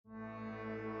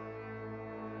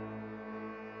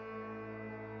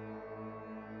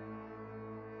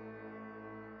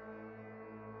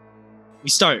We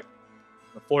start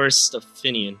in the forest of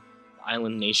Finian, the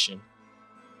island nation.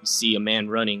 You see a man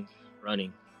running,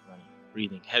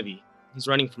 breathing heavy. He's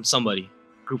running from somebody,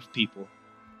 a group of people.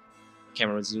 The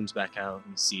camera zooms back out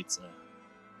and you see it's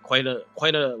quite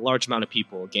a large amount of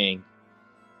people, a gang.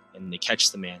 And they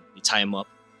catch the man, they tie him up,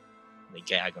 and they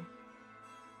gag him.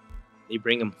 They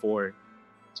bring him forward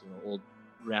to an old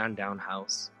ran-down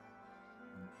house.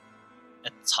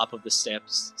 At the top of the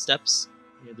steps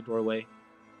near the doorway,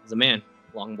 is a man,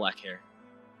 long black hair,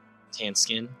 tan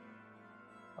skin,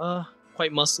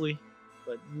 quite muscly,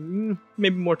 but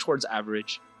maybe more towards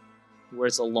average. He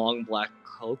wears a long black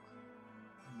cloak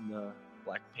and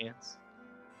black pants.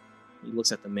 He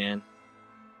looks at the man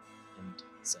and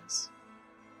says,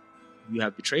 "You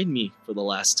have betrayed me for the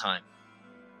last time.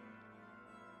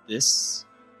 This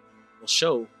will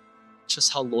show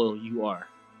just how loyal you are.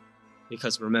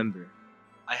 Because remember,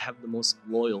 I have the most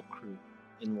loyal crew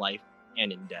in life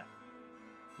and in death."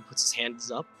 He puts his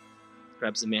hands up,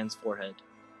 grabs the man's forehead,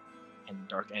 and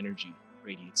dark energy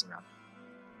radiates around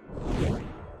him.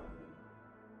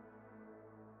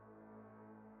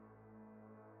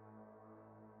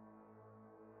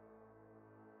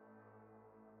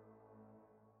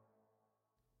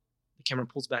 The camera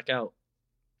pulls back out,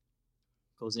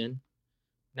 goes in.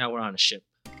 Now we're on a ship.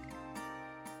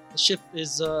 The ship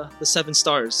is the Seven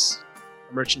Stars,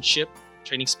 a merchant ship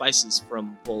trading spices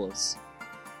from Bolas.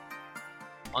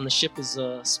 On the ship is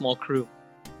a small crew,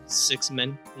 6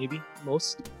 men maybe,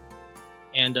 most,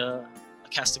 and a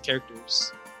cast of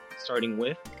characters, starting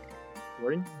with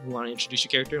Gordon. You want to introduce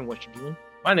your character and what you're doing?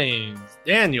 My name's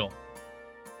Daniel.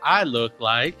 I look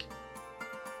like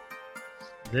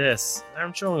this.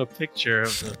 I'm showing a picture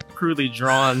of the crudely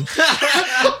drawn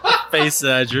face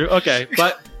that I drew. Okay,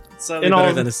 but Slightly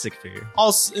better than a stick figure.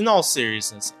 in all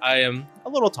seriousness, I am a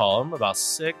little tall. I'm about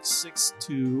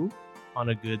 6'2" on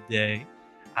a good day.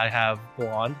 I have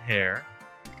blonde hair.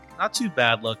 Not too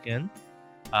bad looking.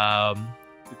 The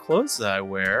clothes that I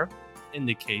wear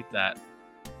indicate that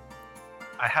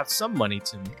I have some money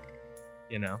to me.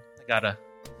 You know, I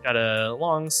got a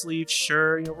long sleeve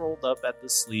shirt, rolled up at the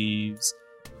sleeves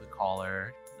with a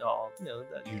collar, all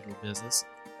that usual business.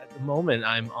 At the moment,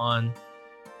 I'm on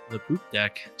the poop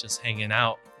deck, just hanging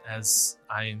out, as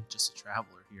I'm just a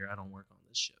traveler here. I don't work on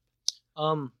this ship.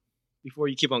 Before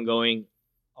you keep on going,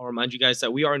 I'll remind you guys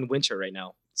that we are in winter right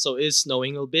now, so it is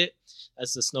snowing a bit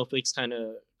as the snowflakes kind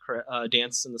of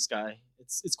dance in the sky.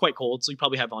 It's quite cold, so you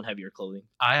probably have on heavier clothing.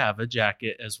 I have a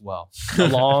jacket as well, a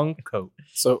long coat.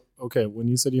 So, okay, when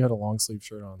you said you had a long sleeve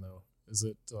shirt on, though, is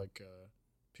it like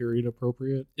period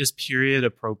appropriate? Is period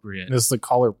appropriate? And is the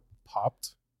collar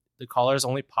popped? The collar is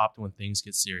only popped when things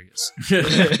get serious.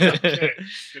 Okay.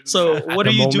 So what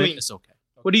are you doing? It's okay.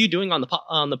 What are you doing on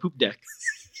the poop deck?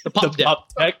 The pop deck.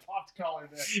 Pop deck. Popped collar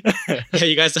deck. Yeah,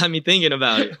 you guys had me thinking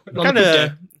about it. On the Kind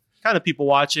poop deck. of people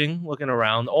watching, looking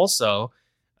around. Also,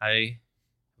 I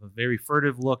have a very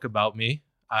furtive look about me.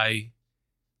 I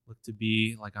look to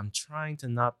be like I'm trying to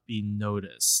not be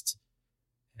noticed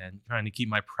and trying to keep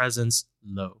my presence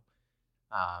low.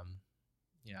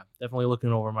 Yeah, definitely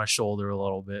looking over my shoulder a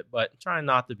little bit, but trying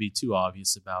not to be too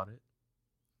obvious about it.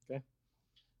 Okay.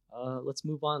 Let's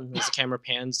move on as the camera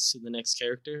pans to the next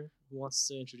character. Who wants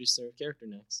to introduce their character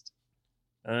next?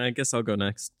 I guess I'll go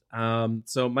next.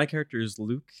 So my character is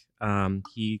Luke.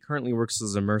 He currently works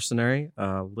as a mercenary,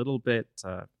 a little bit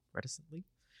reticently.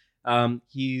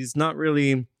 He's not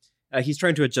really... he's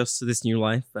trying to adjust to this new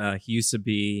life. He used to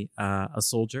be a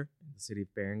soldier in the city of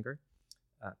Berengar.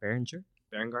 Berengar.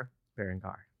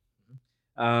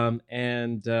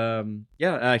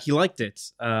 He liked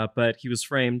it, but he was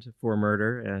framed for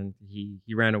murder and he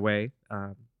ran away.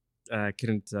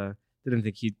 Didn't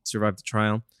think he'd survive the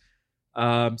trial.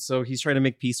 So he's trying to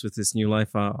make peace with this new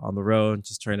life on the road,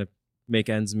 just trying to make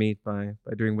ends meet by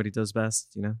doing what he does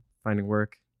best, finding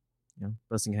work,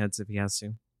 busting heads if he has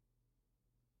to.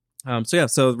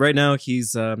 So right now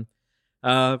he's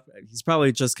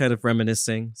probably just kind of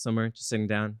reminiscing somewhere, just sitting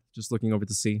down, just looking over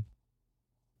the sea.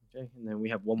 Okay, and then we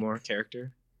have one more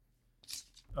character.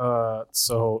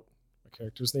 So my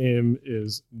character's name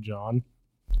is John.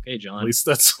 Okay, John. At least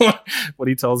that's what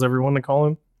he tells everyone to call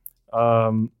him.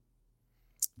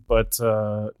 But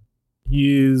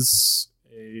he's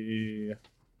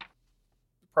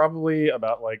probably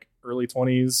about like early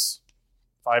 20s,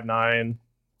 5'9",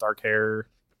 dark hair.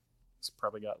 He's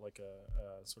probably got like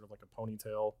a sort of like a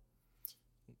ponytail.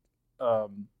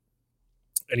 And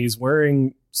he's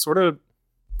wearing sort of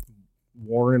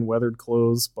worn, weathered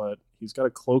clothes, but he's got a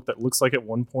cloak that looks like at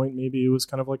one point maybe it was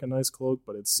kind of like a nice cloak,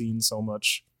 but it's seen so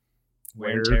much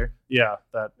Wear and tear. Yeah,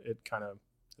 that it kind of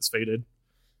has faded.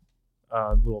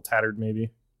 a little tattered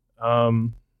maybe.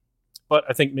 But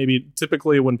I think maybe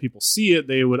typically when people see it,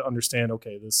 they would understand,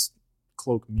 okay, this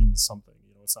cloak means something.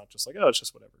 You know, it's not just like, oh, it's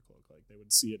just whatever cloak. Like they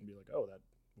would see it and be like, oh, that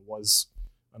was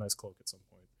a nice cloak at some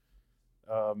point.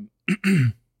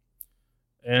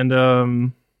 And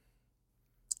I'm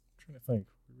trying to think,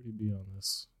 where would he be on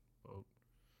this boat?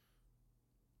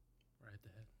 Right at the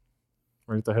head.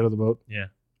 Right at the head of the boat, Yeah.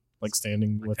 like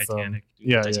standing Like with Titanic.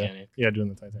 Titanic. yeah, doing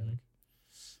the Titanic.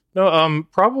 No,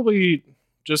 probably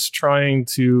just trying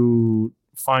to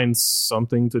find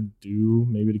something to do,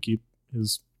 maybe to keep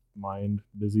his mind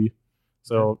busy.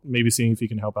 So maybe seeing if he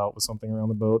can help out with something around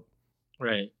the boat.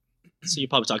 Right. So you're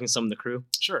probably talking to some of the crew.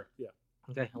 Sure. Yeah.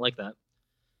 Okay, I like that.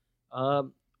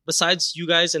 Besides you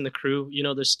guys and the crew, you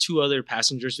know, there's 2 other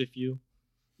passengers with you.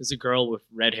 There's a girl with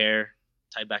red hair,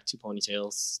 tied back 2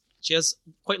 ponytails. She has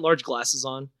quite large glasses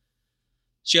on.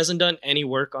 She hasn't done any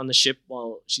work on the ship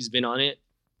while she's been on it,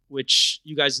 which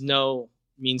you guys know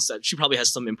means that she probably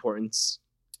has some importance.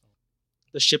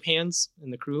 The ship hands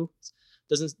and the crew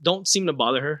don't seem to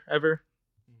bother her ever.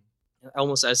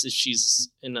 Almost as if she's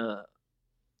in a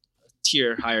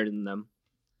tier higher than them.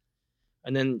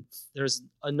 And then there's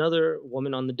another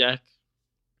woman on the deck,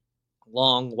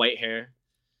 long white hair.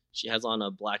 She has on a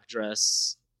black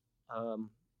dress. When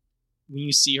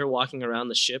you see her walking around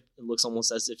the ship, it looks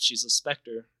almost as if she's a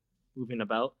specter moving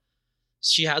about.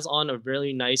 She has on a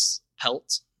really nice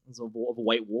pelt of a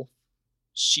white wolf.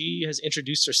 She has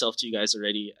introduced herself to you guys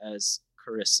already as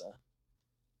Carissa.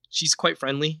 She's quite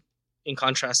friendly, in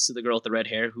contrast to the girl with the red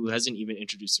hair who hasn't even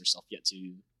introduced herself yet to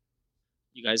you.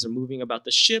 You guys are moving about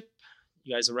the ship.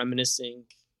 You guys are reminiscing,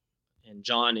 and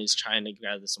John is trying to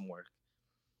gather some work.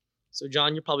 So,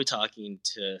 John, you're probably talking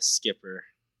to Skipper.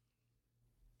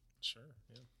 Sure.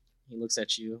 Yeah. He looks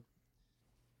at you.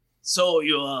 So,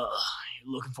 you're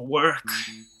looking for work?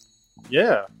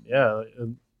 Yeah.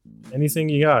 Anything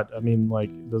you got? I mean, like,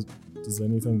 does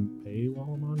anything pay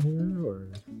while I'm on here, or?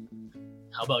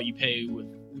 How about we pay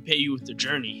you with the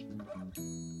journey?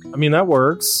 I mean, that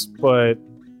works, but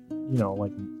you know,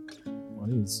 like,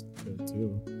 money's good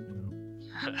too. You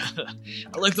know?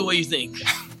 I like the way you think.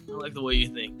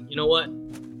 You know what?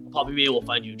 I'll probably be able to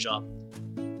find you a job.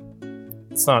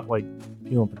 It's not like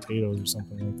peeling potatoes or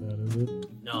something like that, is it?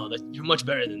 No, you're much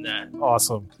better than that.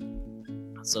 Awesome.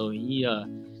 So he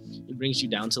brings you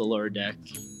down to the lower deck,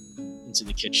 into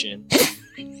the kitchen,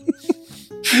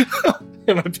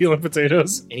 Am I peeling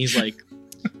potatoes? and he's like,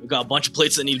 "We got a bunch of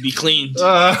plates that need to be cleaned. It's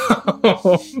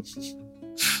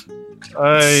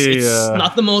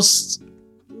not the most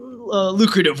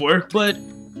lucrative work, but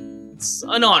it's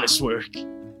an honest work.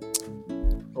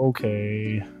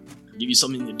 Okay. I'll give you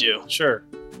something to do." Sure.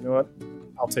 You know what?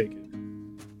 I'll take it.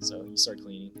 So you start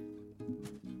cleaning,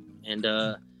 and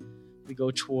we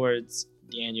go towards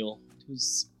Daniel.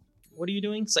 What are you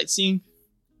doing? Sightseeing?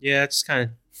 Yeah, just kind of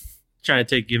trying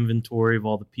to take inventory of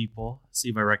all the people, see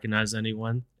if I recognize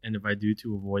anyone, and if I do,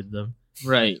 to avoid them.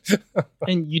 Right.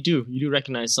 And you do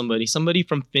recognize somebody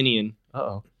from Finian.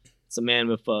 Uh-oh. It's a man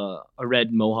with a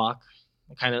red mohawk.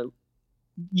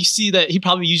 You see that he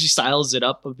probably usually styles it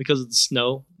up, but because of the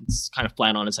snow, it's kind of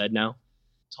flat on his head now.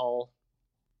 Tall.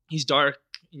 He's dark,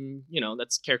 and, you know,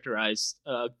 that's characterized,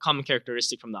 common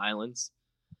characteristic from the islands.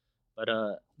 But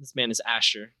this man is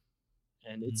Asher,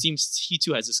 and it seems he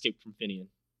too has escaped from Finian.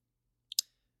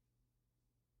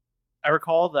 I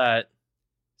recall that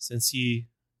since he,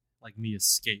 like me,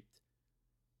 escaped,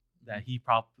 that he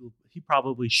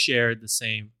probably shared the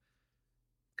same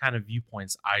kind of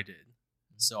viewpoints I did.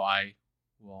 So I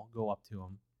will go up to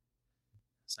him.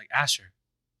 It's like, Asher,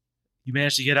 you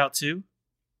managed to get out too?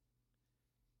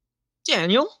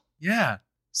 Daniel? Yeah.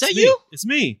 Is that It's me. you? It's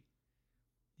me.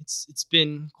 It's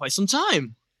been quite some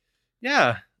time.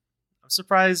 Yeah. I'm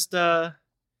surprised. I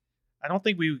don't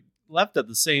think we left at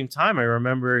the same time. I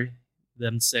remember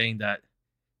them saying that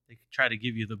they could try to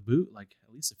give you the boot like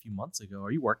at least a few months ago. Are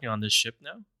you working on this ship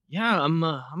now? Yeah,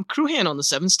 I'm crew hand on the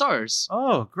 7 Stars.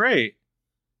 Oh, great.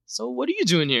 So what are you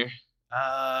doing here?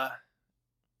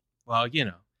 Well, you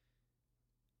know,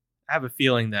 I have a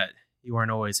feeling that you weren't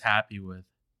always happy with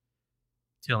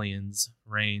Tillion's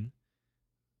reign.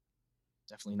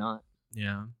 Definitely not.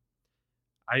 Yeah.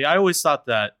 I always thought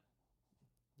that,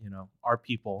 you know, our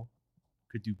people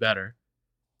could do better.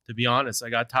 To be honest, I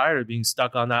got tired of being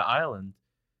stuck on that island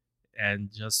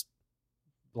and just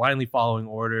blindly following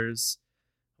orders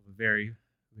of a very,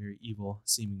 very evil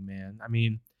seeming man. I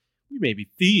mean, we may be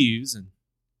thieves and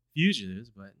fugitives,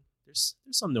 but there's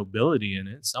some nobility in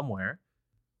it somewhere.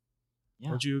 Yeah,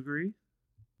 Don't you agree?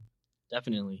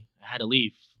 definitely. I had to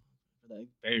leave for that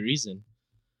very reason.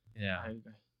 Yeah.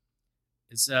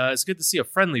 It's good to see a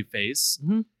friendly face.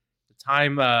 Mhm. The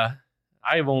time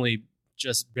I've only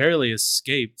just barely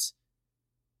escaped.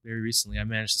 Very recently, I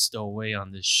managed to stow away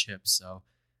on this ship, so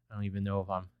I don't even know if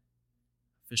I'm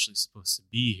officially supposed to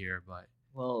be here. But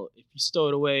Well, if you stow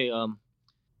it away,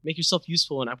 make yourself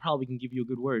useful, and I probably can give you a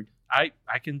good word. I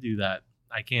can do that.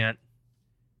 I can't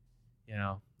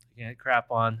crap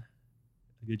on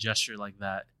a good gesture like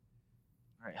that.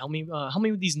 All right, help me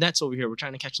with these nets over here. We're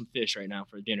trying to catch some fish right now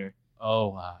for dinner. Oh,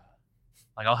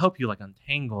 like I'll help you like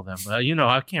untangle them, but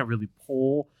I can't really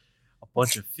pull a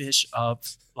bunch of fish up.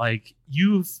 Like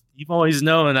you've always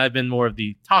known I've been more of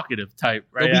the talkative type,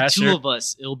 right? There'll be Asher? 2 of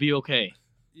us. It'll be okay.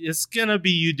 It's gonna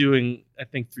be you doing, I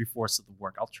think, 3/4 of the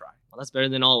work. I'll try. Well, that's better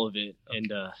than all of it. Okay. And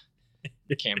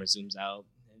the camera zooms out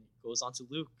and goes on to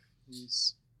Luke,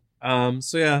 who's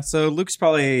So Luke's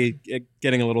probably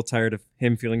getting a little tired of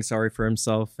him feeling sorry for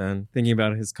himself and thinking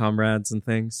about his comrades and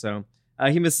things. So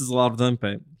he misses a lot of them,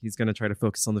 but he's going to try to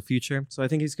focus on the future. So I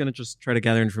think he's going to just try to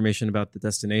gather information about the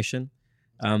destination,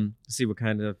 see what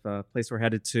kind of place we're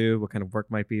headed to, what kind of work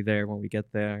might be there when we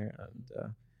get there,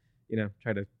 and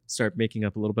try to start making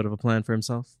up a little bit of a plan for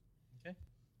himself.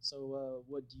 So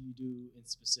what do you do in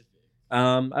specific?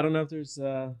 I don't know if there's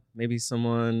maybe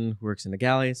someone who works in the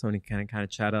galley, someone who can kind of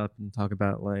chat up and talk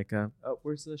about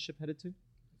where's the ship headed to?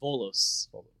 Volos.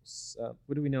 Volos.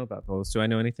 What do we know about Volos? Do I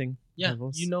know anything? Yeah,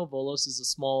 about Volos? Volos is a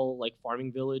small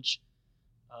farming village.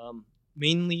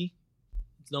 Mainly,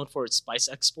 it's known for its spice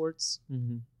exports.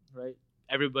 Mm-hmm. Right?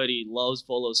 Everybody loves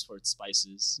Volos for its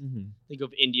spices. Mm-hmm. Think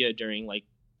of India during the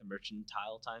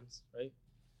mercantile times, right?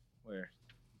 Where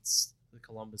it's The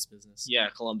Columbus business.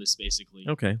 Columbus basically.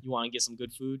 Okay. You want to get some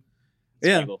good food? Yeah.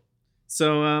 Where you go.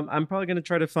 So I'm probably gonna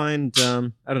try to find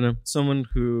someone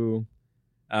who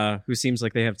seems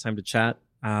like they have time to chat.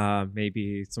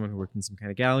 Maybe someone who worked in some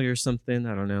kind of galley or something.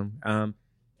 I don't know.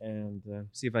 And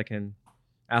see if I can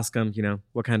ask them,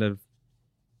 what kind of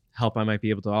help I might be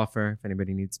able to offer. If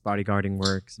anybody needs bodyguarding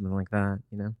work, something like that.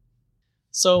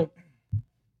 So,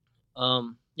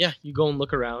 you go and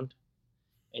look around,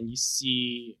 and you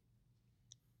see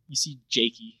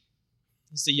Jakey.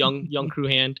 He's a young crew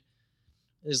hand.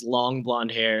 His long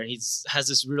blonde hair. Has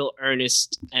this real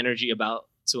earnest energy about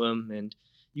to him, and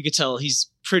you could tell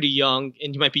he's pretty young,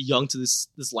 and he might be young to this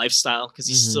lifestyle because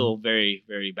he's still very,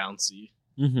 very bouncy.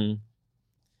 Mm-hmm.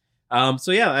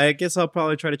 I guess I'll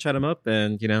probably try to chat him up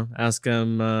and ask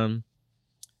him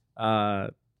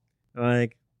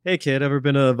hey kid, ever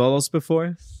been to Volos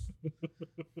before?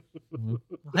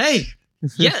 Hey,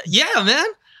 yeah, man.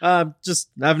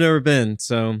 I've never been.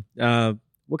 So,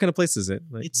 what kind of place is it?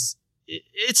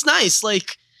 It's nice,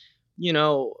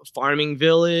 farming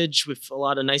village with a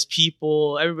lot of nice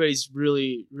people. Everybody's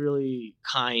really, really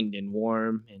kind and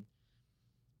warm, and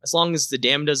as long as the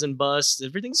dam doesn't bust,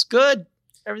 everything's good.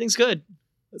 Everything's good.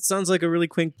 It sounds like a really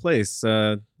quaint place.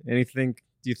 Do you think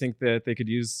that they could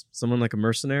use someone like a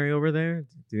mercenary over there?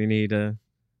 Do they need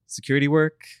security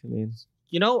work? I mean,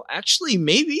 actually,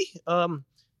 maybe.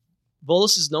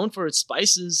 Volos is known for its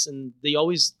spices, and they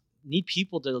always need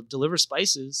people to deliver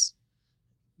spices.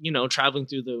 Traveling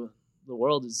through the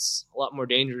world is a lot more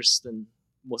dangerous than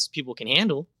most people can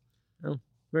handle. Oh,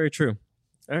 very true.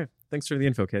 All right. Thanks for the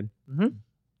info, kid.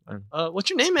 Mm-hmm.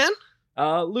 What's your name, man?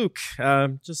 Luke.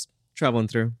 Just traveling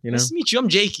through, Nice to meet you. I'm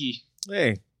Jakey.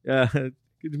 Hey, good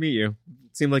to meet you.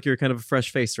 Seemed like you're kind of a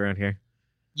fresh face around here.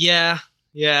 Yeah.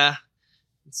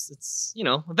 It's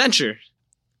adventure.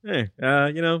 Hey,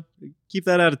 keep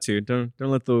that attitude. Don't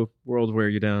let the world wear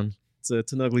you down.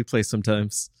 It's an ugly place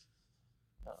sometimes.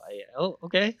 Oh,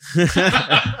 okay. You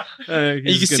And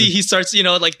you can see he starts,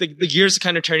 the gears are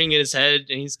kind of turning in his head,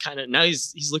 and he's kind of now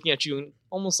he's looking at you in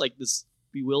almost like this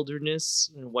bewilderedness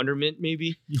and wonderment.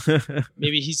 Maybe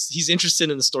he's interested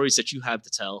in the stories that you have to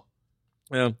tell.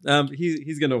 Well,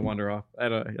 he's gonna wander off. I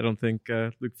don't think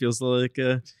Luke feels like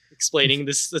Explaining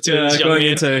this to this young going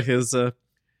man. into his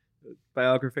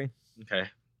biography. Okay.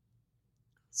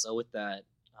 So with that,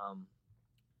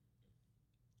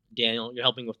 Daniel, you're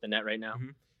helping with the net right now.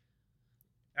 Mhm.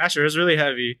 Asher, it's really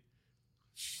heavy.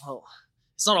 Oh,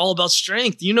 it's not all about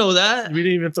strength. You know that. We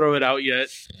didn't even throw it out yet.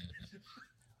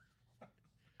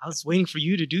 I was waiting for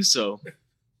you to do so.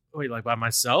 Wait, like by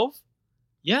myself?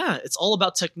 Yeah, it's all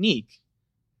about technique.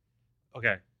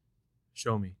 Okay.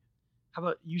 Show me. How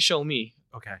about you show me?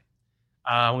 Okay.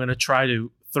 I'm going to try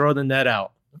to throw the net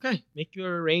out. Okay, make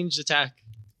your ranged attack.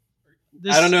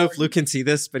 I don't know if Luke can see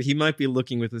this, but he might be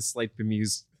looking with a slight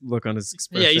bemused look on his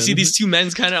expression. Yeah, you see these two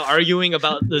men kind of arguing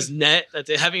about this net that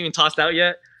they haven't even tossed out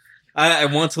yet. I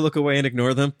want to look away and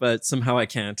ignore them, but somehow I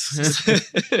can't.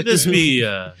 Would this be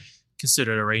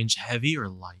considered a range heavy or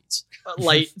light?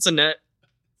 Light. It's a net.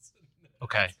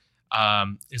 Okay.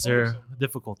 Is there a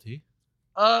difficulty?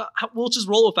 We'll just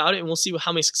roll without it, and we'll see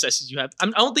how many successes you have. I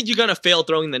don't think you're gonna fail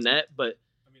throwing the net, but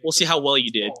we'll see how well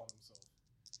you did.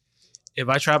 If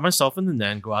I trap myself in the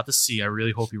net and go out to sea, I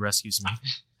really hope he rescues me.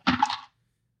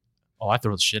 Oh, I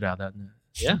throw the shit out of that net.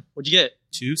 Yeah. What'd you get?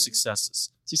 2 successes.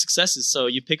 2 successes. So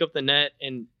you pick up the net,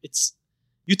 and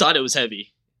you thought it was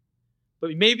heavy,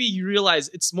 but maybe you realize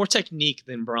it's more technique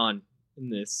than brawn in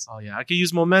this. Oh yeah, I could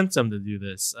use momentum to do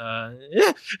this. Swing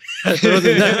it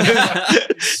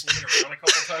around a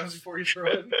couple times before you throw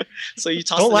it. So you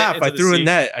toss. Don't the laugh. net I into the threw a sea,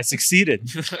 net. I succeeded.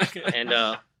 and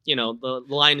the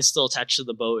line is still attached to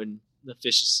the boat, and the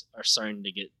fishes are starting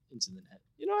to get into the net.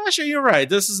 You know, actually, you're right.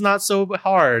 This is not so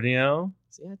hard. You know.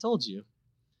 See, I told you.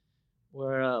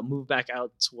 We're move back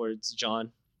out towards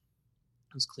John,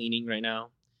 who's cleaning right now.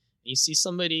 And you see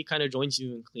somebody kind of joins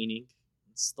you in cleaning.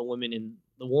 It's the woman in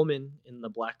the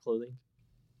black clothing,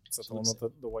 Is that the one with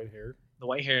the white hair? the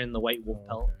white hair and the white wolf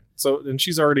pelt. Okay. So, and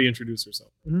she's already introduced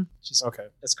herself. She's Okay.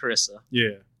 That's Carissa.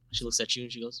 Yeah. She looks at you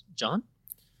and she goes, "John,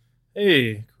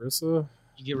 Hey, Carissa.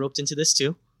 you get roped into this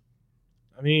too."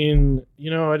 I mean,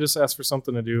 I just asked for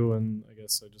something to do, and I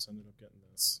guess I just ended up getting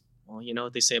this. Well, you know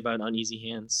what they say about uneasy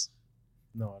hands.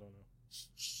 No, I don't know.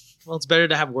 Well, it's better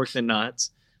to have work than not.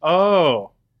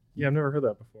 Oh, yeah, I've never heard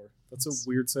that before. That's a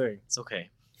weird saying. It's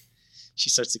okay. She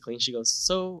starts to clean. She goes,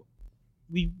 "So,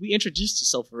 we introduced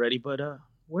yourself already, but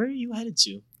where are you headed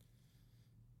to?"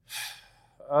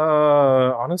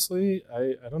 Honestly,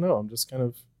 I don't know. I'm just kind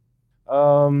of,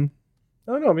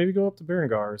 I don't know. Maybe go up to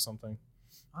Berengar or something.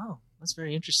 Oh, that's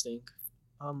very interesting.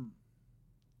 Are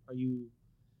you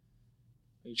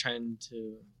trying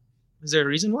to? Is there a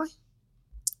reason why?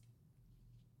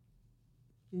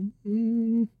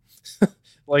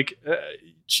 Like,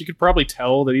 she could probably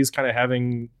tell that he's kind of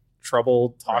having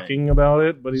trouble talking about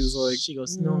it, but he's like, She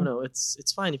goes, "No,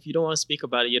 it's fine. If you don't want to speak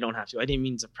about it, you don't have to. I didn't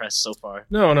mean to press so far."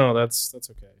 No, that's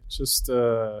okay. It's just,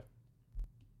 I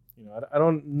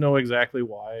don't know exactly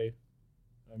why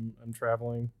I'm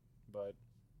traveling, but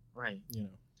Right. maybe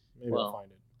Well, I'll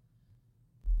find it.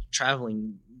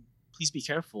 Traveling, please be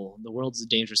careful. The world's a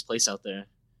dangerous place out there,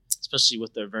 especially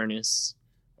with the Avernus.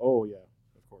 Oh yeah,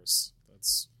 of course.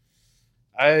 That's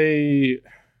I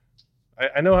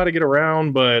know how to get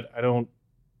around, but I don't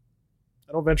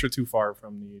venture too far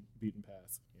from the beaten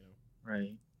path.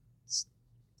 Right.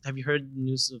 Have you heard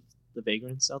news of the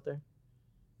vagrants out there?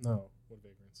 No, what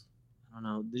vagrants? I don't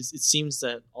know. It seems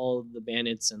that all the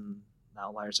bandits and the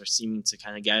outliers are seeming to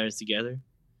kind of gather together.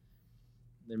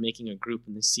 They're making a group,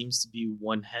 and there seems to be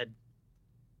one head.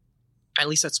 At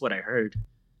least that's what I heard.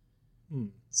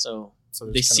 So So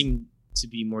they seem to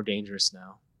be more dangerous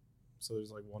now. So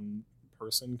there's like one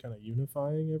person kind of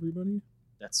unifying everybody.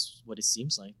 That's what it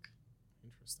seems like.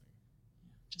 Interesting.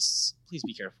 Just please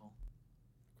be careful.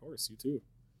 Of course, you too.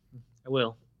 I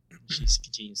will. She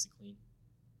continues to clean.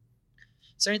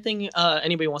 Is there anything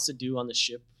anybody wants to do on the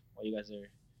ship while you guys are?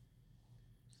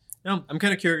 No, I'm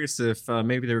kind of curious if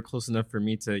maybe they were close enough for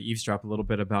me to eavesdrop a little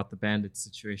bit about the bandit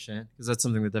situation, because that's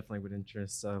something that definitely would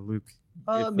interest Luke.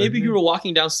 Maybe you were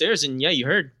walking downstairs and you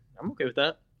heard. I'm okay with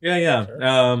that. Yeah.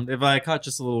 Sure. If I caught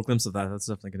just a little glimpse of that, that's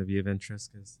definitely going to be of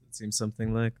interest, because it seems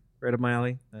something like right up my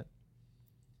alley. That,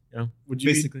 Would you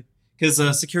be- basically,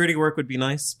 because security work would be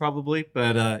nice, probably,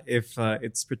 but if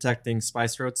it's protecting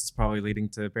spice roads, it's probably leading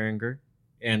to Berengar.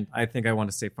 And I think I want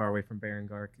to stay far away from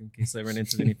Berengar in case I run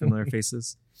into any familiar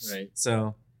faces. Right.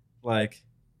 So, like,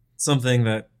 something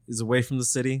that is away from the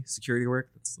city, security work,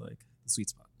 that's like the sweet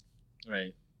spot.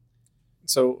 Right.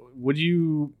 So would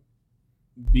you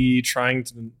be trying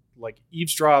to like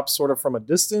eavesdrop sort of from a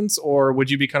distance, or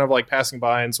would you be kind of like passing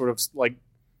by and sort of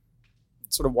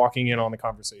walking in on the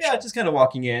conversation? Yeah, just kind of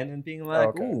walking in and being like,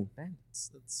 Okay. ooh, bandits.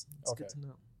 That's Okay. good to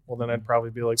know. Well, then I'd probably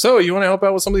be like, so you want to help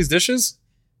out with some of these dishes?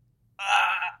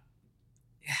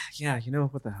 Yeah,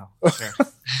 what the hell?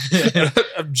 Sure.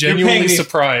 I'm genuinely paying me-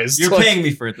 surprised. You're Like, paying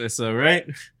me for this, though, right?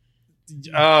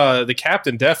 the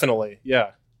captain, definitely.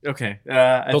 Yeah. Okay.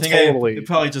 I They'll think totally- I'd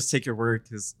probably just take your word,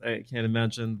 because I can't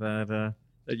imagine that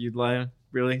you'd lie,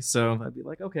 really. So I'd be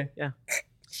like, okay, yeah.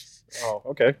 Oh,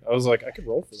 okay. I was like, I could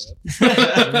roll for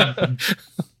that.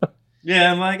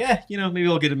 Yeah, I'm like, maybe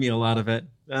I'll get a meal out of it.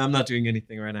 I'm not doing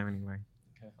anything right now anyway.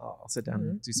 Okay. I'll sit down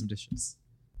and do some dishes.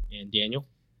 And Daniel?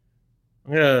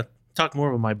 I'm gonna talk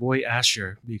more with my boy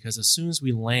Asher, because as soon as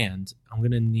we land, I'm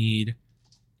gonna need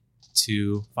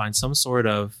to find some sort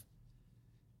of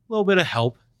little bit of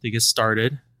help to get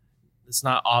started. It's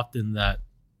not often that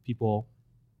people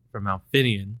from Mount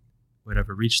Finian would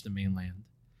ever reach the mainland.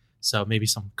 So maybe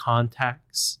some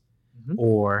contacts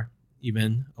or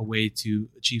even a way to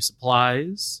achieve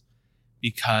supplies,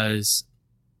 because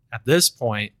at this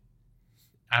point,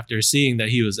 after seeing that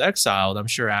he was exiled, I'm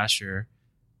sure Asher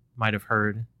might have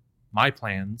heard my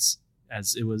plans,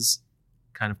 as it was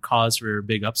kind of cause for a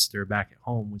big upstir back at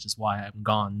home, which is why I'm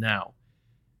gone now.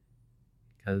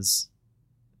 Because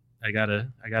I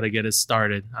gotta get it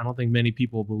started. I don't think many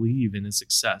people believe in his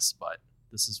success, but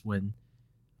this is when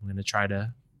I'm gonna try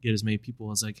to get as many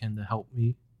people as I can to help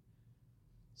me.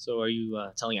 So are you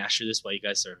telling Asher this while you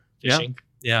guys are fishing?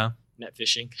 Yeah. Net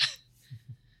fishing?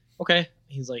 Okay.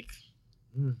 He's like,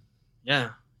 yeah.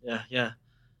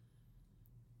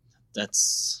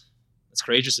 That's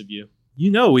courageous of you.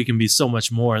 You know we can be so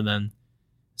much more than,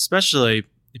 especially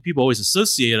if people always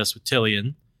associate us with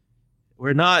Tillian.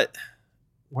 We're not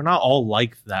all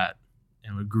like that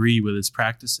and agree with his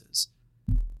practices.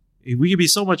 We could be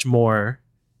so much more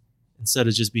instead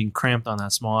of just being cramped on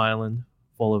that small island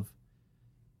full of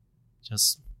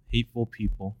just hateful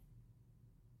people.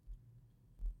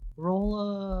 Roll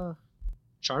a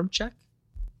charm check.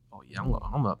 Oh yeah, I'm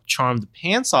gonna charm the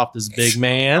pants off this big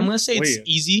man. I'm gonna say it's Wait.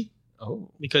 easy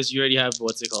Oh, because you already have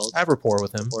what's it called? I have rapport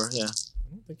with him. Or yeah,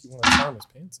 I don't think you want to charm his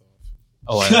pants off.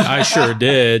 Oh, I sure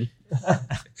did.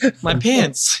 my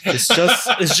pants. It's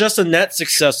just a net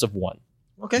success of 1.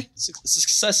 Okay, it's a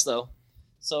success though.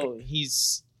 So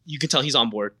you can tell he's on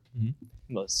board. Mhm.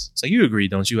 Most So you agree,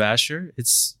 don't you, Asher?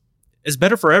 It's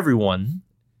better for everyone.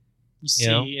 you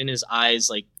see in his eyes,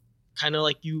 like kind of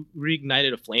like you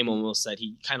reignited a flame almost that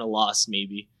he kind of lost.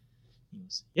 Maybe. He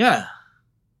goes, yeah.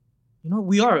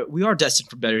 We are destined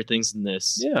for better things than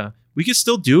this. Yeah, we could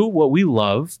still do what we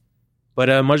love, but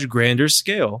at a much grander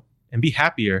scale and be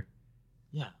happier.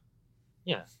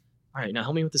 Yeah. All right, now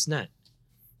help me with this net.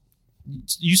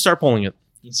 You start pulling it.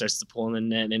 He starts to pull in the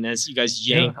net, and as you guys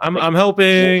yank, I'm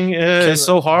helping. It's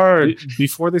so hard.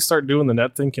 Before they start doing the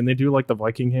net thing, can they do like the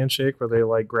Viking handshake where they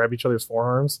like grab each other's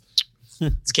forearms?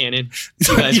 it's canon.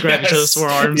 You guys grab each other's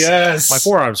forearms. Yes. My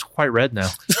forearm's quite red now.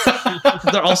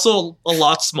 They're also a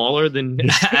lot smaller than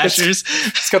Asher's.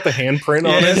 It's got the handprint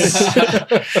on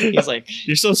it. He's like,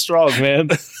 You're so strong, man.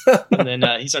 and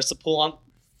then he starts to pull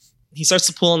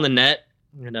on the net,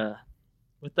 and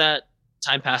with that,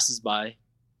 time passes by.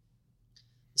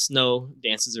 The snow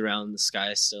dances around the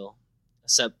sky still,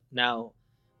 except now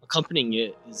accompanying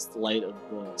it is the light of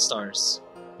the stars.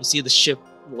 You see the ship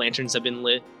lanterns have been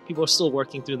lit. People are still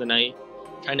working through the night,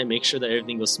 trying to make sure that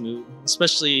everything goes smooth,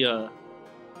 especially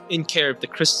in care of the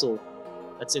crystal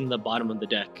that's in the bottom of the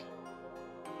deck.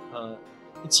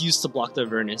 It's used to block the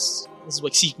Avernus. This is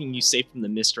what's keeping you safe from the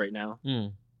mist right now.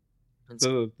 And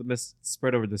So the mist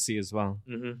spread over the sea as well.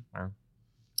 Mm-hmm. Wow.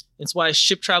 It's why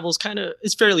ship travel is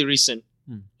it's fairly recent.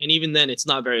 Hmm. And even then, it's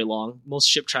not very long. Most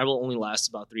ship travel only lasts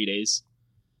about 3 days.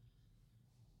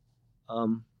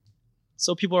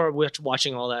 So people are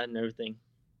watching all that and everything.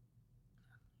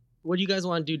 What do you guys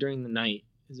want to do during the night?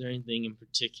 Is there anything in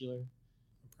particular?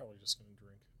 I'm probably just going to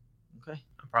drink. Okay.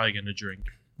 I'm probably gonna drink.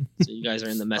 So you guys are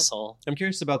in the mess hall. I'm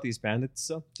curious about these bandits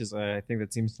still, because I think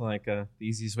that seems like the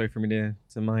easiest way for me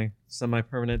to my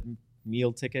semi-permanent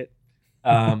meal ticket.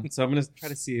 So I'm gonna try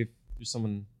to see if there's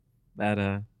someone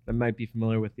that might be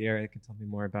familiar with the area that can tell me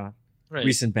more about Right.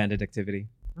 recent bandit activity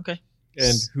Okay.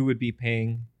 and who would be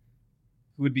paying,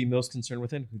 who would be most concerned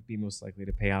with it, who'd be most likely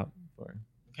to pay out for.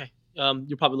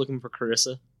 You're probably looking for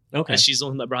Carissa. Okay. As she's the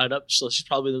one that brought it up, so she's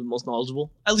probably the most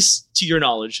knowledgeable, at least to your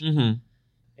knowledge. Mm-hmm.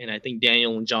 And I think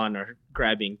Daniel and John are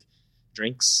grabbing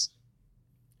drinks.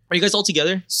 Are you guys all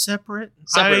together? Separate?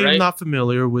 Separate, I'm right? not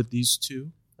familiar with these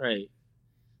two. Right.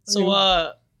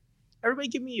 So, everybody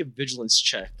give me a vigilance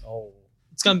check. Oh,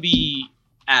 It's gonna be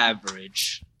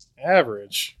average.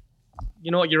 average.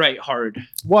 You know what? You're right. Hard.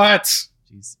 What?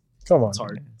 Jeez. Come on. It's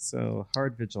hard. Okay, so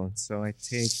hard vigilance. So I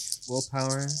take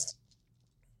willpower.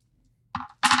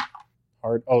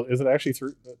 Hard. Oh, is it actually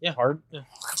through? Yeah. Hard. Yeah.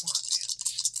 Oh, come on,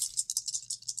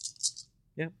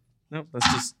 No,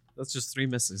 that's just 3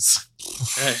 misses.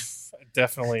 Okay. man. I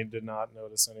definitely did not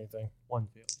notice anything. One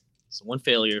fail. So 1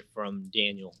 failure from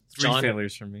Daniel. 3 John,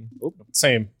 failures from me.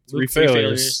 Same. Luke, 3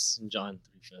 failures. and John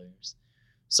 3 failures.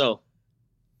 So,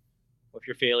 with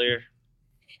your failure,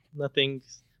 nothing.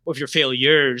 With your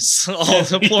failures, all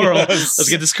the plural. Yes. Let's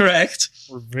get this correct.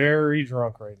 We're very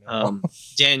drunk right now.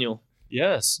 Daniel,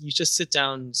 Yes. you just sit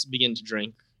down and begin to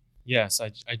drink. Yes,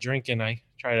 I drink and I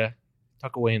try to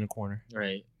tuck away in a corner. All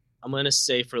right. I'm gonna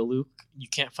say for Luke, you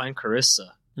can't find Carissa,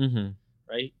 Mm-hmm.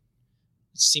 right?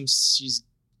 It seems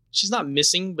she's not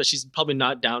missing, but she's probably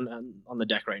not down on the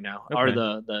deck right now, or Okay.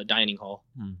 the dining hall,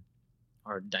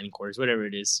 or dining quarters, whatever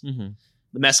it is, Mm-hmm.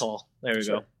 the mess hall. There we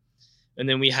Sure. go. And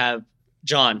then we have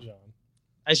John. John.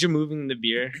 As you're moving the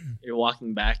beer, you're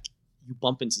walking back, you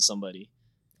bump into somebody.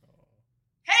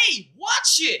 Hey,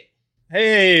 watch it!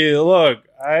 Hey, look,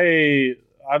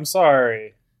 I'm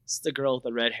sorry. It's the girl with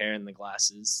the red hair and the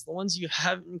glasses. The ones you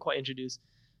haven't quite introduced.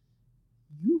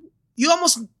 You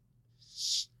almost...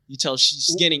 You tell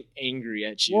she's getting angry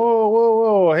at you.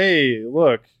 Whoa. Hey,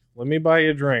 look, let me buy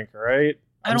you a drink, all right?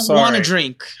 I don't want a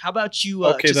drink. How about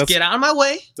you just get out of my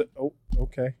way?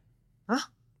 Okay. Huh?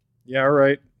 Yeah, all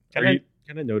right. Can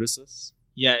I notice this?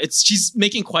 Yeah, she's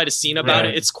making quite a scene about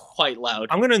it. It's quite loud.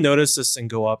 I'm gonna notice this and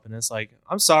go up, and it's like,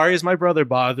 I'm sorry, is my brother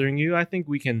bothering you? I think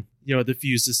we can,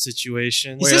 diffuse this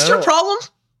situation. Is this your problem?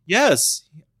 Yes,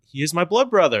 he is my blood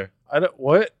brother.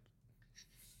 What?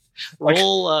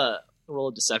 Roll a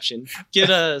deception. Get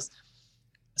a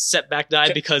setback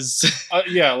die because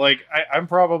yeah, like I'm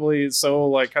probably so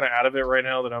like kind of out of it right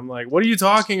now that I'm like, what are you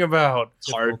talking about?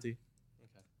 It's hard.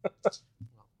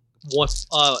 One,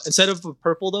 instead of a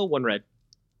purple though, one red.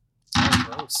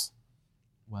 Gross.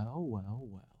 Well.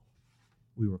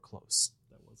 We were close.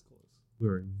 That was close. We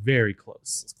were very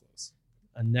close. That was close.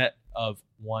 A net of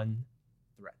one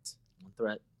threat. One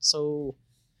threat. So,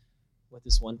 with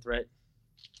this one threat,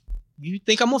 you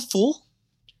think I'm a fool?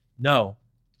 No.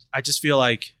 I just feel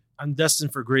like I'm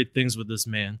destined for great things with this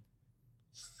man.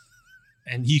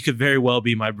 And he could very well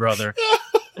be my brother.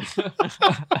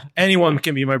 Anyone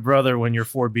can be my brother when you're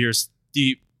 4 beers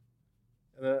deep.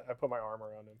 And then I put my arm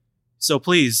around him. So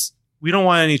please, we don't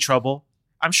want any trouble.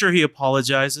 I'm sure he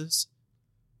apologizes.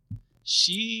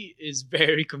 She is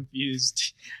very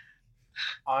confused.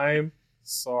 I'm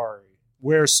sorry.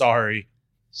 We're sorry.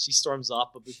 She storms off,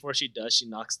 but before she does, she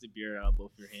knocks the beer out of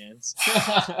both your hands.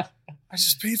 I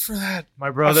just paid for that. My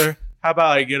brother, how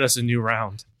about I get us a new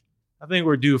round? I think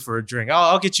we're due for a drink.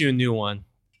 I'll get you a new one.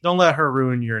 Don't let her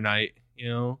ruin your night,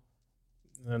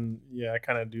 And yeah, I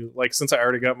kind of do. Like, since I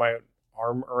already got my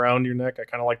arm around your neck, I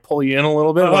kind of like pull you in a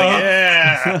little bit. Like,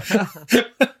 yeah.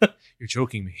 You're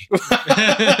choking me.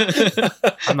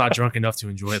 I'm not drunk enough to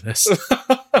enjoy this.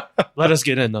 Let us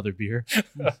get another beer.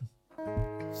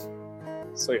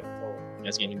 So yeah, You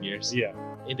guys getting beers? yeah.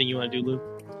 Anything you want to do, Lou?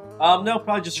 No,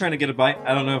 probably just trying to get a bite.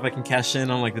 I don't know if I can cash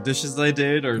in on like the dishes that I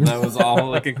did, or that was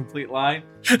all like a complete lie.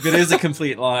 If it is a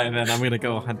complete lie, then I'm gonna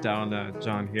go hunt down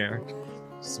John here.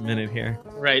 Just a minute here.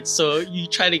 Right. So you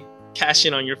try to cash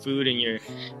in on your food and your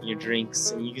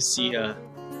drinks, and you can see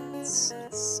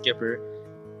Skipper.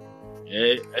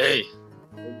 Hey,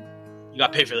 you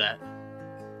got to pay for that.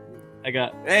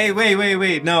 Hey,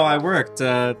 wait. No, I worked.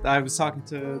 I was talking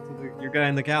to your guy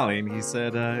in the galley, and he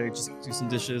said just do some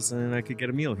dishes and I could get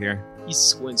a meal here. He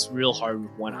squints real hard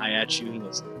with one eye at you. He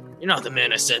goes, "You're not the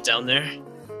man I sent down there."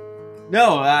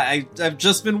 No, I've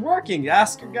just been working.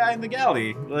 Ask your guy in the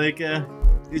galley. Like,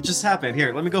 it just happened.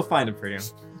 Here, let me go find him for you.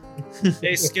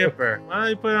 Hey, Skipper, why don't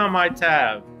you put it on my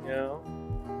tab?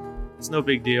 It's no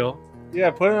big deal. Yeah,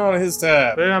 put it on his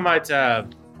tab. Put it on my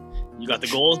tab. You got the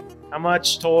gold? How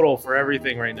much total for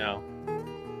everything right now?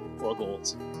 4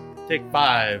 golds. Take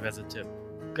 5 as a tip.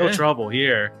 No Okay. trouble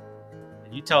here.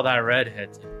 And you tell that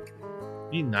redhead to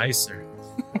be nicer.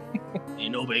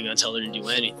 Ain't nobody gonna tell her to do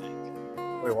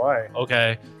anything. Wait, why?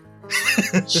 Okay.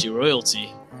 She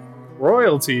royalty.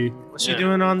 Royalty. What's she Yeah.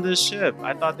 doing on this ship?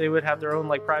 I thought they would have their own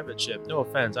private ship. No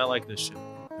offense, I like this ship.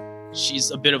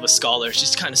 She's a bit of a scholar.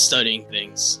 She's kind of studying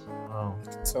things. Oh.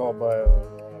 Tell by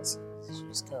the glasses.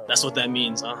 She's kind of... That's what that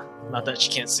means, huh? Not that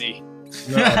she can't see.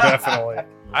 No, definitely.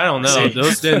 I don't know. See?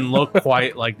 Those didn't look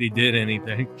quite like they did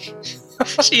anything.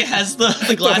 She has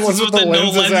the glasses ones with with the the no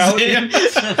lenses lens out. in.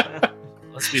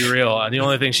 Let's be real. The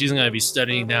only thing she's going to be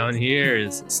studying down here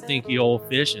is stinky old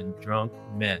fish and drunk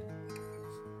men.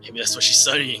 Maybe that's what she's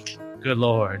studying. Good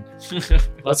Lord.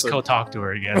 Let's go talk to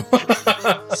her again.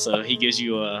 So he gives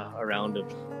you a round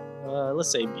of,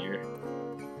 let's say beer.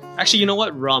 Actually, you know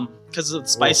what? Rum. Because of the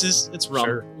spices, it's rum.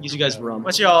 Sure. He gives you guys rum.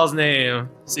 What's y'all's name?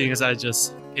 Seeing as I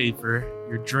just paid for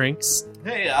your drinks.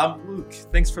 Hey, I'm Luke.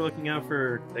 Thanks for looking out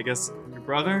for, I guess, your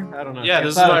brother? I don't know. Yeah, I this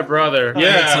is thought- my brother. I heard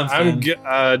Yeah, something.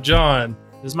 I'm John.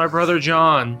 This is my brother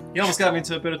John. He almost got me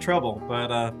into a bit of trouble,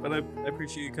 but I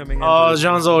appreciate you coming in. Oh,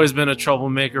 John's always been a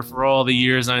troublemaker for all the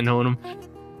years I known him.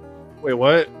 Wait,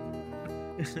 what?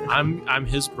 I'm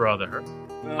his brother.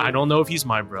 I don't know if he's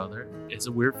my brother. It's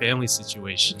a weird family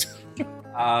situation.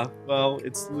 Well,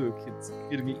 it's Luke. It's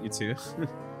good to meet you too.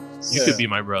 You could be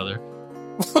my brother.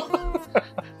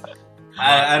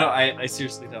 I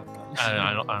seriously don't know.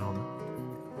 I don't know.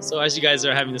 So as you guys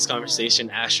are having this conversation,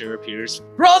 Asher appears.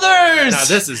 Brothers! Now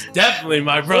this is definitely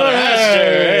my brother.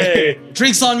 Hey! Asher.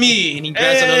 Drinks on me! And he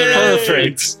grabs another Hey! round of Perfect.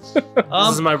 drinks.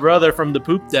 This is my brother from the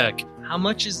poop deck. How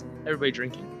much is everybody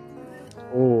drinking?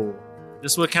 Oh,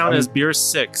 This would count as beer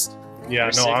 6. yeah. You're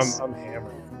No, six. I'm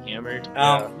hammered. Hammered?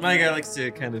 My guy likes to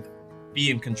kind of be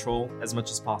in control as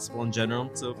much as possible in general.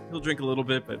 So he'll drink a little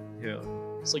bit, but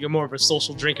So you're more of a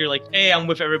social drinker, like, hey, I'm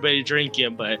with everybody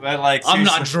drinking, but like I'm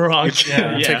not drunk.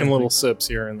 Yeah. Taking little sips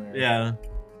here and there. Yeah.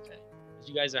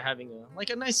 You guys are having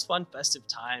a nice, fun, festive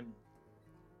time.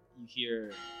 You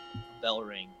hear a bell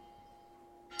ring.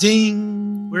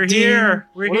 Ding! We're ding. here.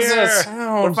 We're What is here. that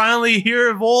sound? We're finally here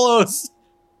at Volos.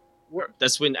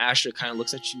 That's when Asher kind of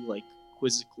looks at you like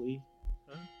quizzically.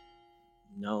 Huh?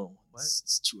 No, What?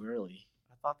 it's too early.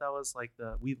 I thought that was like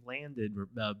we landed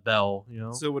bell,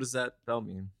 So what does that bell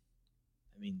mean?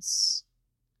 That means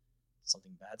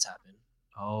something bad's happened.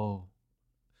 Oh.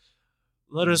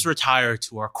 Let us retire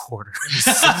to our quarters.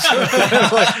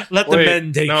 Let the Wait,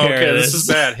 men take no, care okay, of this is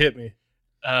bad. Hit me.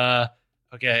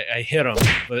 Okay, I hit him,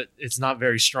 but it's not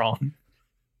very strong.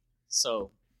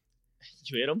 So,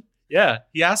 you hit him? Yeah,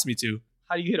 he asked me to.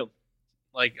 How do you hit him?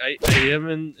 Like, I hit him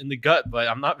in the gut, but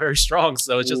I'm not very strong,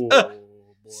 so it's just... Ooh, boy.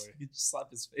 You just slap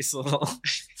his face a little.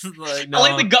 Like, I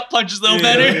like the gut punches though Yeah,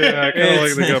 better. Yeah, I kind of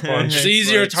like the gut punch. It's the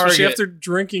easier Especially target. after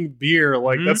drinking beer,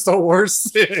 like Mhm. that's the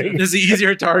worst thing. It's the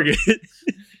easier target.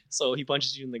 So he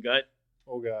punches you in the gut.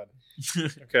 Oh god.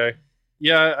 Okay.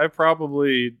 Yeah, I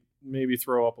probably maybe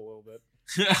throw up a little bit.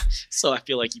 So I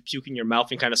feel like you puke in your mouth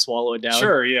and kind of swallow it down.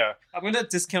 Sure, yeah. I'm gonna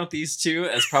discount these two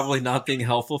as probably not being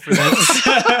helpful for this.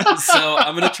 So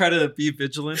I'm gonna try to be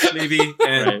vigilant, maybe,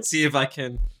 and Right. see if I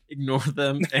can ignore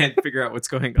them and figure out what's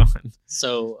going on.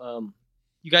 So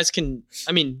you guys can,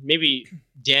 I mean, maybe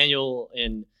Daniel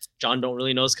and John don't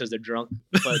really notice because they're drunk,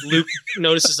 but Luke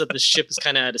notices that the ship is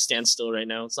kind of at a standstill right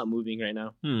now. It's not moving right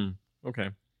now. Okay.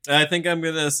 I think I'm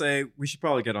gonna say we should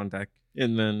probably get on deck,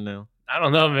 and then I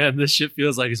don't know, man. This ship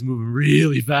feels like it's moving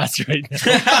really fast right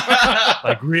now.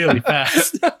 Like, really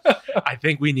fast. I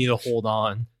think we need to hold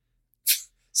on.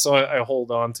 So I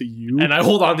hold on to you. And I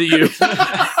hold on to you.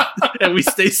 And we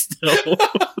stay still.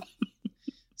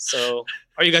 So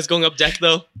are you guys going up deck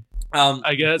though?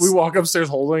 I guess. we walk upstairs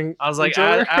holding. I was like, each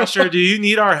other. Asher, do you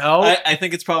need our help? I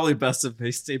think it's probably best if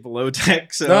they stay below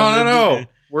deck. So No.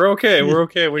 We're okay. We're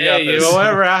okay. We got Hey, this.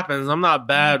 whatever happens, I'm not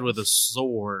bad with a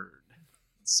sword.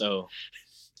 So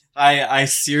I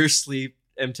seriously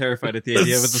am terrified at the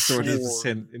idea with the sword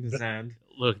in his hand.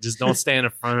 Look, just don't stand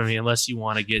in front of me unless you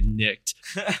want to get nicked.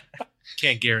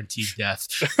 Can't guarantee death.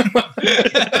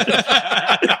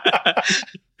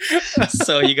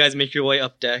 so you guys make your way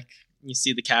up deck. You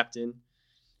see the captain.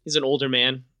 He's an older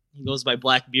man. He goes by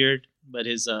Blackbeard, but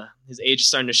his age is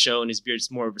starting to show, and his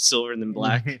beard's more of a silver than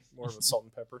black. More of a salt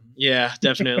and pepper. Yeah,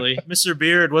 definitely. Mr.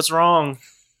 Beard, what's wrong?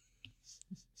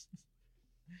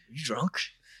 You drunk?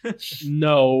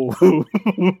 No.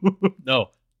 No,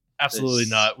 absolutely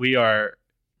This- not. We are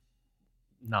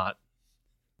not.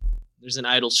 There's an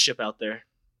idle ship out there.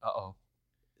 Uh-oh.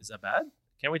 Is that bad?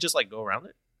 Can't we just, like, go around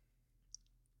it?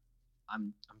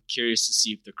 I'm curious to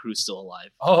see if the crew's still alive.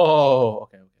 Oh,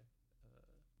 okay. Okay.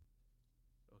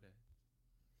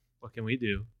 What can we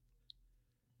do?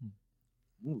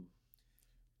 Ooh.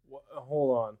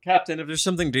 Hold on. Captain, if there's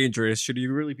something dangerous, should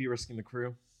you really be risking the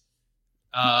crew?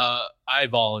 I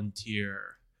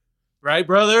volunteer. Right,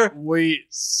 brother? Wait.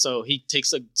 So he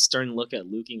takes a stern look at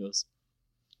Luke and goes,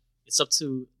 "It's up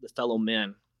to the fellow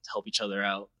man to help each other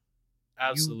out.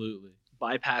 Absolutely.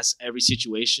 Bypass every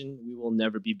situation. We will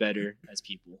never be better as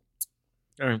people."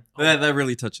 All right. That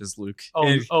really touches Luke. Oh,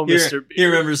 And oh, he- Mr. He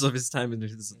Beard. remembers of his time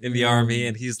in the army,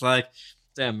 and he's like,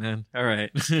 "Damn, man. All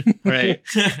right." Right.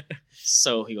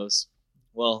 So he goes,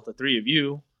 "Well, the three of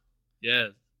you, Yeah.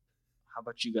 how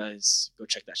about you guys go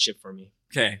check that ship for me?"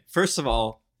 Okay. First of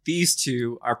all, these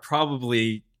two are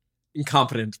probably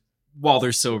incompetent while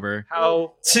they're sober.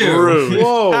 How Two. rude.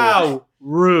 Whoa. How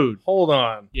rude. Hold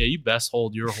on. Yeah, you best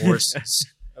hold your horses.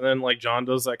 And then like John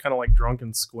does that kind of like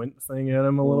drunken squint thing at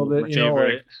him a little Ooh, bit. my You know,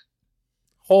 favorite. like,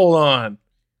 hold on.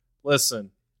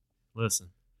 Listen, Listen.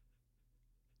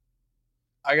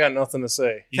 I got nothing to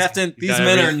say. Captain, he's these got men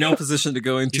are in everything. no position to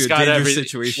go into He's a got dangerous everything.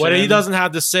 situation. What he doesn't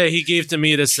have to say, he gave to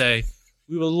me to say.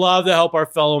 We would love to help our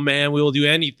fellow man. We will do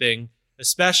anything,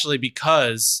 especially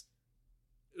because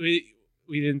we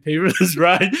didn't pay for this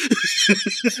ride.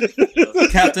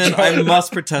 Captain, I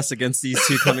must protest against these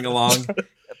two coming along.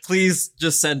 Please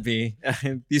just send me.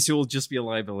 These two will just be a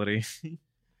liability.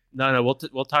 No,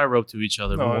 we'll tie a rope to each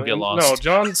other, but we won't get lost. No,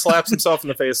 John slaps himself in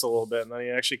the face a little bit, and then he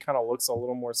actually kind of looks a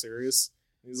little more serious.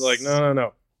 He's like,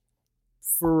 no.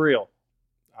 For real.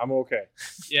 I'm okay.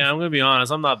 Yeah, I'm gonna be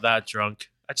honest. I'm not that drunk.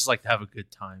 I just like to have a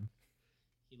good time.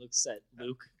 He looks at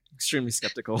Luke. Extremely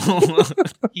skeptical.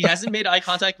 He hasn't made eye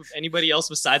contact with anybody else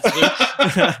besides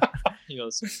Luke. He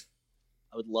goes,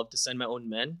 "I would love to send my own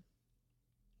men,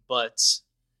 but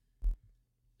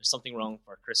there's something wrong with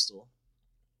our crystal.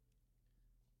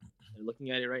 They're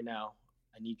looking at it right now.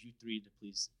 I need you three to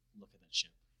please look at that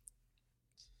ship.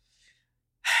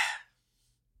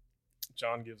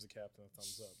 John gives the captain a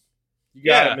thumbs up. You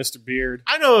got Yeah. it, Mr. Beard.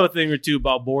 I know a thing or two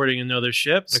about boarding another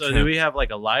ship. So Okay. do we have like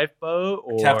a lifeboat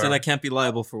or Captain, I can't be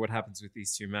liable for what happens with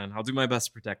these two men. I'll do my best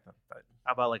to protect them. But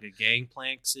how about like a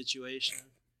gangplank situation?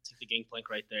 Take the gangplank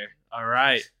right there. All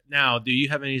right. Now, do you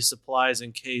have any supplies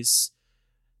in case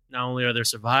not only are there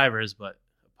survivors but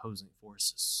opposing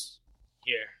forces?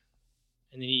 Here.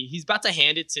 And then he's about to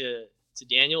hand it to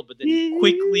Daniel, but then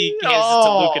quickly hands it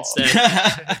to Luke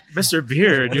instead. Mr.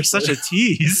 Beard, you're such a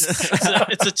tease.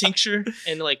 It's a tincture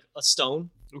and like a stone.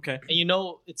 okay. And you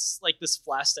know, it's like this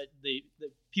flask that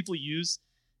that people use.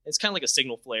 It's kind of like a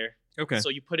signal flare. Okay. So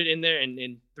you put it in there, and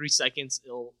in 3 seconds,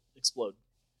 it'll explode.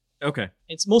 Okay.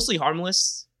 It's mostly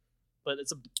harmless, but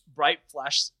it's a bright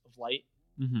flash of light.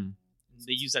 Mm-hmm.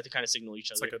 They use that to kind of signal each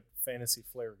It's other. like a fantasy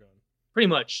flare gun. Pretty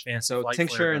much. Fancy So flight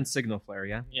tincture flare and gun. signal flare,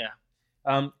 yeah. Yeah.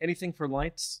 Anything for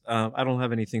lights? I don't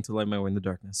have anything to light my way in the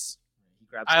darkness. He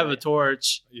grabs I have away. a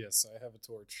torch. Yes, I have a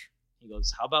torch. He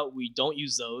goes, "How about we don't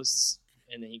use those?"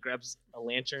 And then he grabs a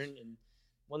lantern and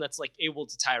one that's like able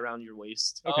to tie around your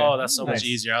waist. Okay. Oh, that's so Nice. much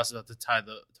easier. I also have to tie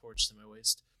the torch to my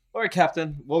waist. All right,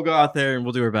 Captain. We'll go out there and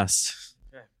we'll do our best.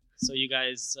 So you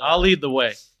guys, I'll lead the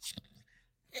way.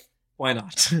 Why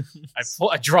not?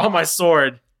 I draw my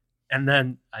sword, and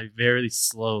then I very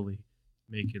slowly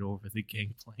make it over the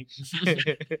gangplank.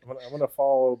 I'm gonna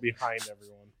follow behind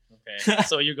everyone. okay.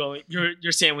 So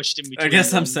you're sandwiched in between. I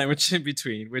guess I'm them. sandwiched in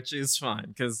between, which is fine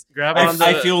because Grab on the,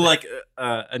 I feel like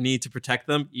a need to protect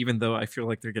them, even though I feel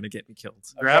like they're gonna get me killed.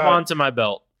 grab onto my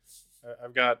belt.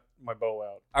 I've got my bow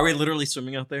out. Are we literally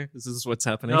swimming out there? This is what's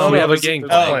happening. No, we have a there's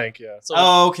gangplank. there's a plank, yeah. So,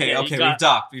 Oh, okay, yeah, you okay.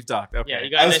 got- We've docked. Okay. Yeah, you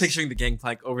got I was this- picturing the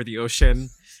gangplank over the ocean,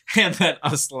 and then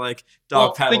us like well,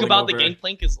 dog paddling think about over. the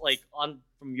gangplank is like on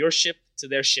from your ship to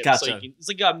their ship. So Gotcha. it's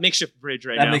like a makeshift bridge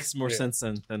right That now. makes more Yeah. sense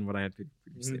than what I had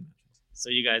previously Mhm. So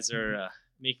you guys are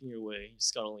making your way,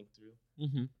 scuttling through.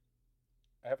 imagined.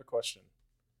 I have a question.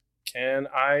 Can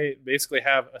I basically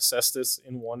have a cestus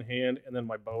in one hand and then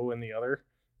my bow in the other?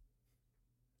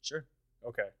 Sure.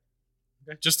 Okay.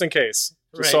 Okay. Just in case.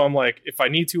 Just Right. so I'm like, if I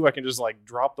need to, I can just like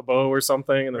drop the bow or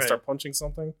something and then Right. start punching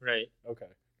something. Right. Okay.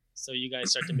 So you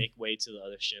guys start to make way to the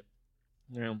other ship.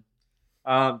 Yeah.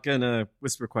 I'm gonna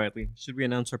whisper quietly. Should we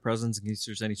announce our presence in case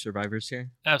there's any survivors here?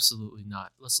 Absolutely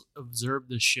not. Let's observe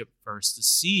the ship first to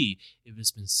see if it's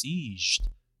been sieged.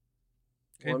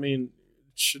 Okay. Well, I mean,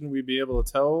 shouldn't we be able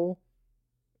to tell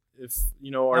if,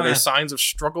 are Oh, there yeah. signs of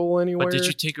struggle anywhere? But did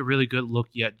you take a really good look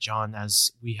yet, John,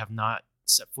 as we have not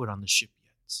set foot on the ship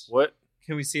yet? What?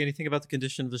 Can we see anything about the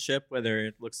condition of the ship? Whether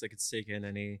it looks like it's taken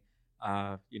any,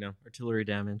 artillery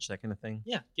damage, that kind of thing.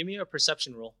 Yeah. Give me a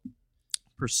perception roll.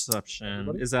 Perception.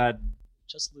 Everybody? Is that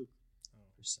Just Luke.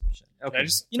 perception? Can Okay. I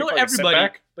just You know take, like, a everybody,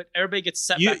 setback? but everybody gets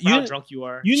set You- back for how you- drunk you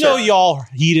are. You Sure. know, y'all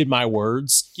heeded my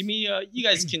words. Give me. You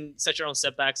guys can set your own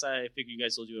setbacks. I figure you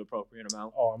guys will do an appropriate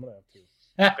amount. Oh, I'm gonna have two.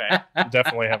 Okay. I'm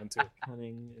definitely having two.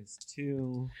 Cunning is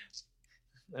 2.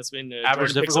 That's when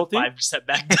Average Jordan picks up difficulty? 5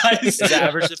 setback dice. Is that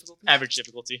average difficulty? Average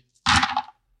difficulty.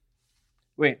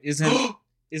 Wait,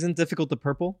 isn't difficult the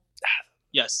purple?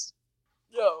 Yes.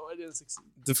 No, I didn't succeed.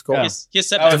 Difficult. Yeah. He has Oh,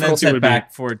 setback. and then difficulty would be-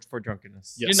 setback for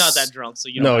drunkenness. Yeah. You're not Yes. that drunk, so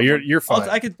you No, don't. you're fine.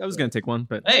 I was gonna take one,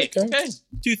 but Hey. Okay. Okay.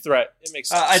 2 threat. It makes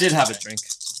sense. I did have a drink.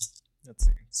 Let's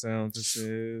see. So this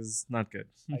is not good.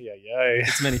 Yeah.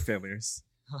 It's many failures,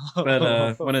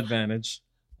 but one advantage.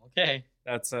 Okay.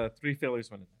 That's 3 failures,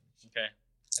 1 advantage. Okay.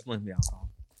 I blame the alcohol.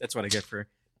 That's what I get for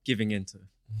giving in to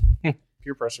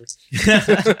Peer pressure.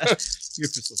 your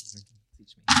social drinking.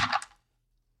 Teach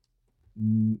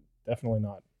me. Definitely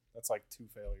not. That's like 2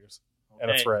 failures and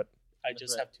a Okay. threat. I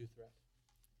just have 2 threat.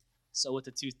 So with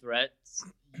the 2 threats,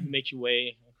 you make your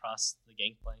way across the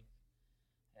gangplank,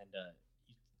 and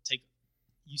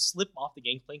you slip off the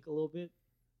gangplank a little bit,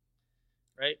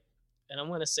 right? And I'm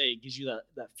gonna say it gives you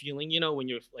that feeling, when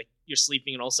you're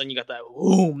sleeping and all of a sudden you got that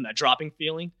boom, that dropping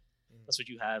feeling. That's what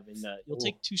you have, and you'll Ooh.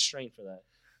 take 2 strain for that.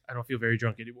 I don't feel very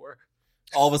drunk anymore.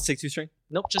 All of us take 2 strain.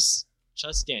 Nope, just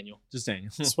Daniel. Just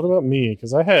Daniel. So what about me?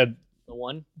 Because I had The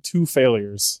 1, 2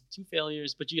 failures. 2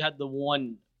 failures, but you had the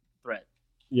 1 threat.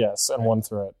 Yes, and Right. 1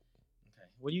 threat. Okay.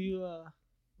 What do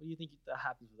you think that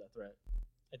happens with that threat?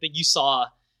 I think you saw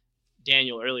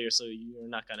Daniel earlier, so you're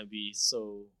not gonna be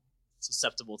so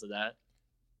susceptible to that.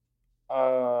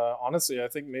 Honestly, I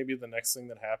think maybe the next thing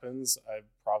that happens, I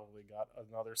probably got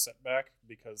another setback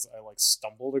because I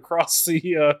stumbled across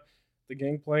the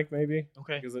gangplank maybe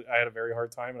Okay. because I had a very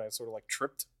hard time and I sort of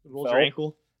tripped. Rolled fell. your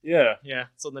ankle. Yeah, Yeah.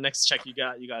 So the next check you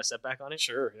got a setback on it.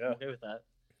 sure, yeah. I'm okay with that.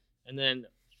 And then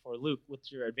for Luke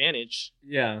with your advantage.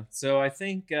 Yeah. So I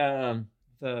think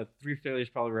the 3 failures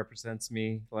probably represents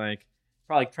me. Like,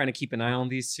 probably trying to keep an eye on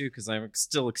these two because I'm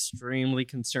still extremely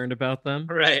concerned about them.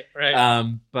 Right.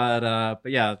 But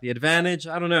yeah, the advantage.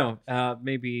 I don't know.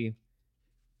 Maybe.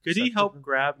 Could he Set help something?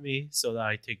 grab me so that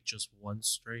I take just one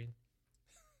strain?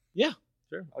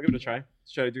 Sure, I'll give it a try.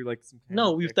 Should I do like some? kind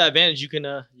No, of, with like- the advantage, you can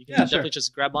Yeah, definitely sure.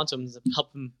 just grab onto him and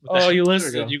help him. With Oh, that. you we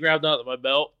listened. go. You grabbed onto my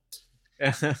belt.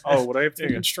 Oh, would I have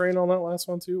taken strain on that last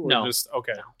one too? Or No. just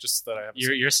okay, No. just that I have.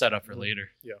 You're set up for later.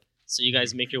 So you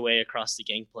guys make your way across the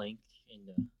gangplank,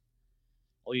 and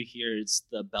all you hear is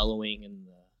the bellowing and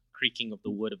the creaking of the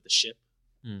wood of the ship.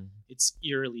 Hmm. It's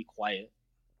eerily quiet.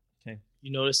 Okay.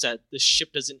 You notice that the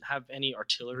ship doesn't have any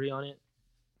artillery on it.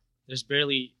 There's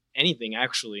barely anything,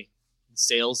 actually. The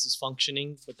sails is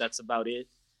functioning, but that's about it.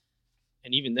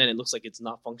 And even then, it looks like it's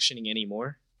not functioning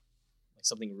anymore. Like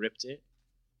something ripped it,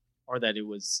 or that it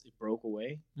broke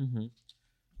away. Mm-hmm.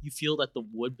 You feel that the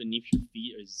wood beneath your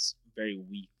feet is very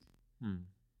weak. Hmm.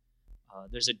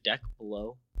 There's a deck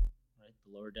below, right?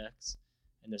 The lower decks.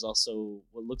 And there's also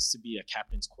what looks to be a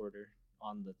captain's quarter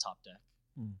on the top deck.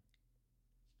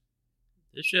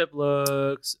 This ship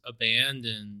looks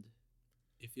abandoned.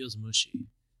 It feels mushy.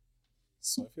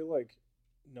 So I feel like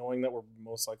knowing that we're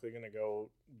most likely going to go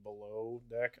below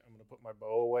deck, I'm going to put my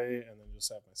bow away and then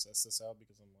just have my cestus out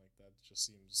because I'm like that just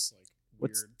seems like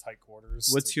What's- weird tight quarters.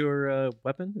 What's your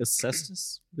weapon? A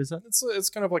cestus? What is that? It's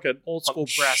kind of like a Old school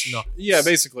punch- brass knuckles. Yeah,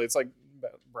 basically it's like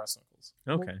brass knuckles.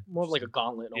 Okay. More of like a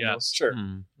gauntlet Yeah. almost. Sure.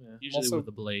 Hmm. Yeah. Usually Also- with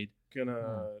a blade.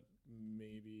 Gonna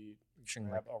maybe Picturing,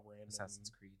 grab like, a random Assassin's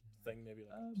Creed. thing, maybe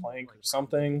like a plank or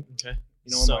something. Okay.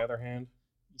 You know, in So- my other hand.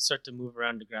 You start to move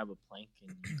around to grab a plank,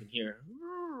 and you can hear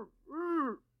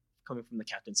coming from the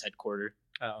captain's headquarters.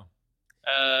 Oh.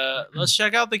 Let's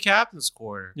check out the captain's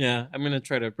quarter. Yeah, I'm gonna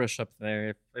try to brush up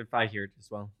there if I hear it as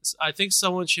well. I think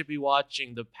someone should be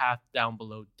watching the path down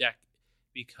below deck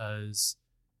because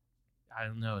I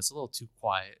don't know, it's a little too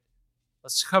quiet.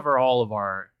 Let's cover all of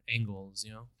our angles,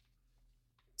 you know?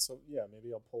 So yeah,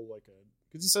 maybe I'll pull like a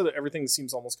because you said that everything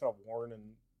seems almost kind of worn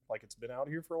and like it's been out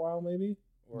here for a while, maybe.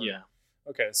 Or, Yeah.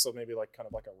 Okay, so maybe like kind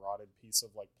of like a rotted piece of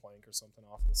like plank or something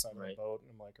off the side of Right. the boat, and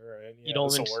I'm like, all right, yeah, You don't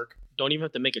this will even- work. Don't even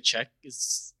have to make a check.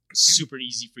 It's super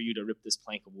easy for you to rip this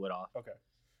plank of wood off. Okay,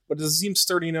 but does it seem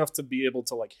sturdy enough to be able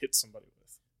to like hit somebody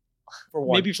with? For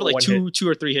one, Maybe for like one two hit.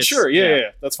 or three hits. Sure,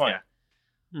 yeah, that's fine.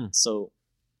 Yeah. So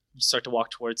you start to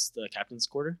walk towards the captain's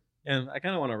quarter. And I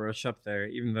kind of want to rush up there,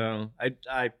 even though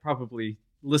I probably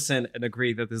listen and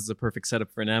agree that this is a perfect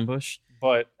setup for an ambush.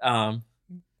 But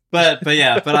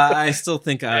But I still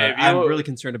think Hey, if you- I'm really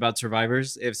concerned about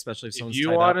survivors, especially if If someone's you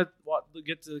tied want up. to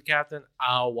get to the captain,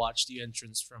 I'll watch the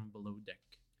entrance from below deck.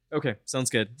 Okay, sounds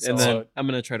good. So, And then I'm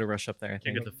gonna try to rush up there. I Take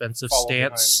think. a defensive follow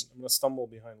stance. behind- I'm gonna stumble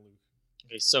behind Luke.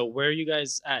 Okay, so where are you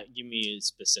guys at? Give me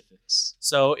specifics.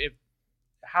 So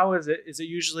how is it? Is it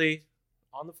usually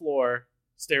on the floor,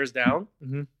 stairs down?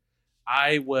 Mhm.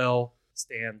 I will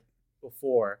stand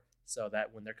before so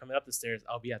that when they're coming up the stairs,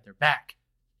 I'll be at their back.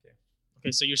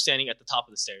 Okay, so you're standing at the top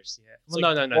of the stairs. Yeah. So-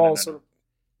 no. Well, no. sort of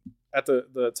at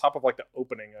the top of like the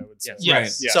opening, I would say. Yes.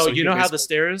 Yes. Yeah, so he you know how the basically-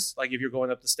 stairs, like if you're going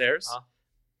up the stairs, Uh-huh.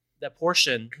 that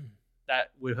portion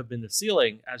that would have been the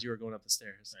ceiling as you were going up the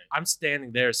stairs. Right. I'm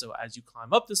standing there, so as you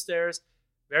climb up the stairs,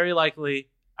 very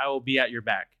likely I will be at your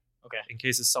back. Okay. In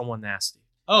case it's someone nasty.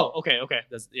 Oh, okay.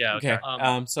 Yeah. Okay.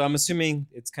 Um, So I'm assuming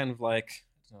it's kind of like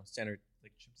I don't know, standard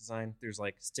like ship design. There's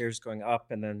like stairs going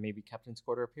up, and then maybe captain's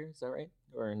quarter up here. Is that right?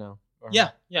 Or no? Or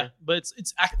Yeah, but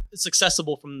it's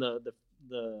accessible from the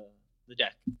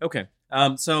deck. Okay.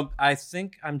 So I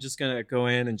think I'm just gonna go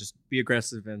in and just be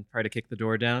aggressive and try to kick the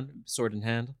door down, sword in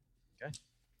hand.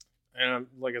 And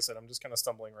like I said, I'm just kind of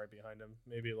stumbling right behind him.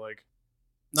 Maybe like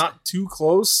not too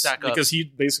close Stack up. because he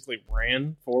basically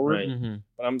ran forward. Right. Mm-hmm.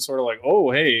 But I'm sort of like,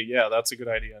 oh, hey, yeah, that's a good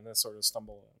idea, and then sort of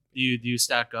stumble. Do you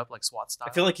stack up like SWAT style?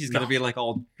 I feel like he's gonna No. be like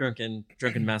all drunken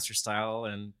master style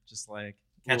and just like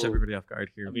catch Ooh. everybody off guard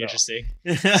here. That'd be No. interesting.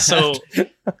 So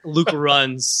Luke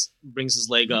runs, brings his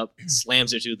leg up,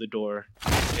 slams it through the door,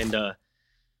 and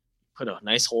put a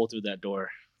nice hole through that door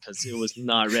because it was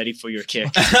not ready for your kick.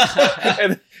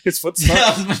 And his foot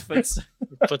stuck.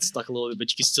 Your foot stuck a little bit,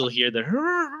 but you can still hear the.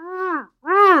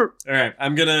 All right,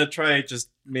 I'm gonna try just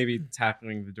maybe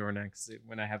tackling the door next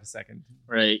when I have a second.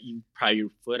 Right, you pry your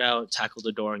foot out, tackle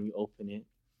the door, and you open it.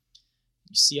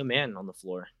 You see a man on the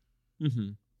floor,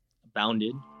 Mm-hmm.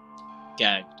 bounded,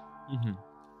 gagged. Mm-hmm.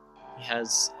 He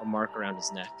has a mark around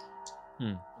his neck.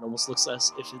 Hmm. It almost looks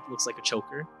as if it looks like a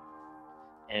choker,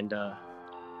 and it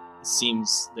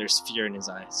seems there's fear in his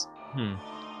eyes.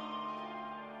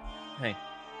 Hey,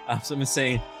 so I'm gonna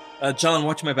say, John,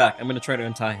 watch my back. I'm gonna try to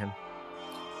untie him.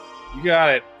 You got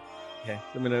it. Okay,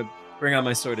 I'm gonna bring out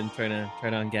my sword and try to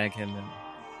ungag him and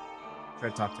try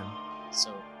to talk to him.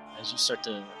 So as you start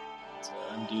to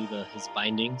undo his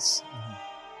bindings,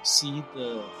 you see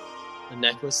the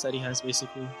necklace that he has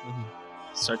basically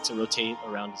start to rotate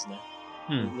around his neck.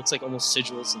 It looks like almost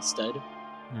sigils instead,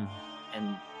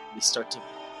 and they start to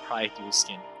pry through his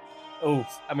skin. Oh,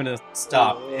 I'm gonna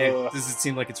stop. Oh. Does it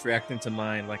seem like it's reacting to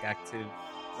mine, like active?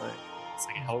 Like, It's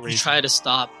like a hell You raising. try to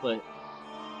stop, but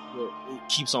it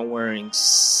keeps on wearing.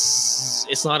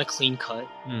 It's not a clean cut.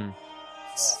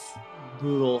 It's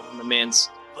brutal, and the man's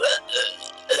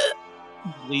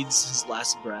bleeds his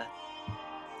last breath.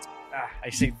 I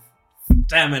say,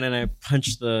 damn it, and I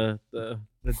punch the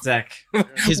deck.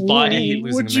 His body, I hate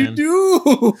losing What'd a you man.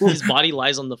 do? his body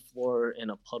lies on the floor in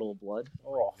a puddle of blood.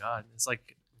 Oh, God, it's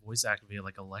like voice activated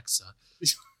like Alexa.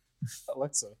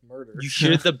 Alexa, murder. You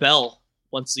hear the bell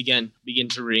once again begin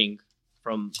to ring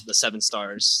from the Seven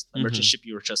Stars, the merchant Mhm. ship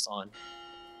you were just on.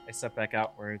 I step back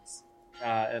outwards,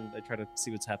 and I try to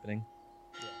see what's happening.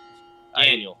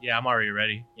 Daniel. Yeah, I'm already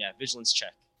ready. Yeah, vigilance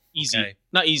check. Easy. Okay.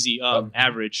 Not easy,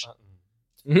 average. I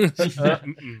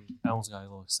almost got a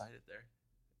little excited there.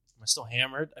 Am I still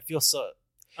hammered? I feel so.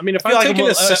 I mean, if I feel I'm like taking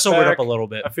I'm a step sobered back, up a little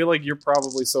bit. I feel like you're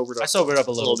probably sobered up. I sobered up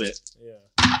a A little little bit. bit.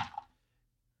 Yeah.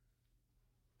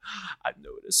 I've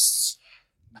noticed.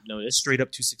 Notice. Straight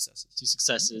up 2 successes. 2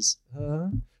 successes.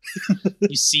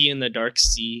 You see in the dark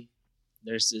sea,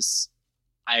 there's this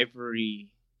ivory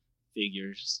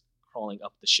figures crawling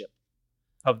up the ship.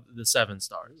 Of the 7 The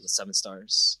stars. 7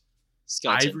 Stars.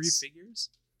 Skeletons. Ivory figures?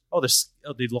 Oh,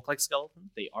 they look like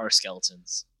skeletons? They are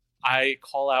skeletons. I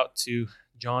call out to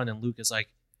John and Lucas like,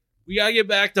 we gotta get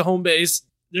back to home base.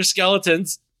 They're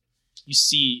skeletons. You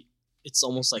see, it's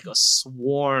almost like a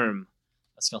swarm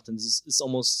of skeletons. It's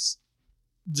almost,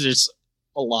 there's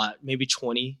a lot, maybe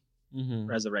 20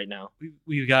 as of right now.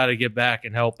 We gotta get back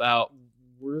and help out.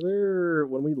 Were there,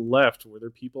 when we left, were there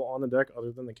people on the deck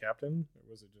other than the captain? Or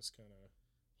was it just kind of...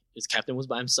 His captain was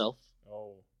by himself.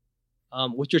 Oh.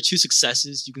 With your 2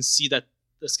 successes, you can see that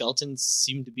the skeletons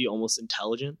seem to be almost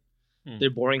intelligent. They're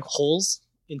boring holes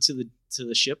into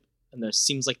the ship, and it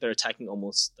seems like they're attacking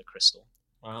almost the crystal.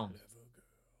 Wow.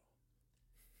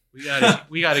 We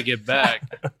gotta get back.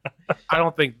 I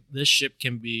don't think this ship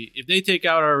can be. If they take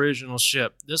out our original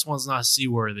ship, this one's not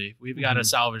seaworthy. We've got to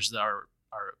salvage our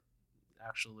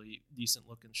actually decent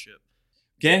looking ship.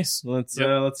 Okay, so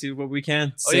let's see what we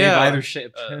can save yeah. either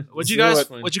ship. What you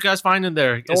do guys find in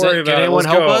there? Don't worry about can it. anyone Let's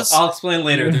help go. us? I'll explain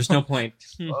later. There's no point.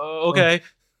 Okay.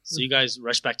 So you guys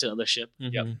rush back to the other ship.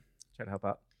 Yep. Try to help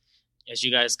out. As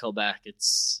you guys go back,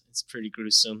 it's pretty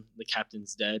gruesome. The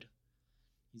captain's dead.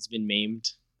 He's been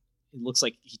maimed. It looks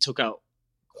like he took out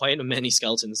quite many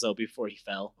skeletons though before he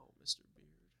fell. Oh, Mr. Beard.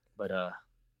 But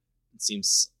it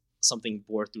seems something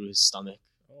bore through his stomach.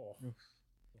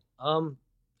 Oh.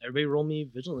 Everybody roll me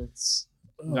vigilance.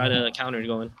 Got a counter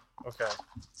going. Okay.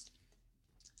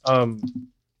 One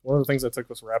of the things I took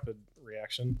was rapid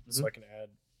reaction, so I can add.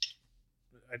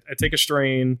 I take a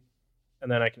strain, and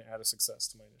then I can add a success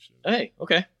to my initiative. Hey,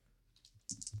 okay.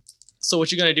 So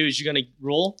what you're gonna do is you're gonna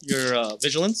roll your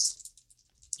vigilance,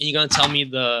 and you're gonna tell me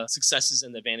the successes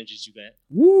and the advantages you get.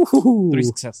 Woo! 3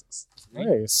 successes.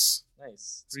 Nice.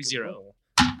 Nice. That's a good 3-0. roll.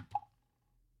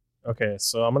 Okay,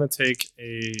 so I'm gonna take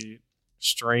a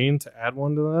strain to add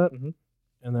 1 to that,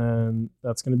 and then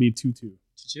that's gonna be 2-2.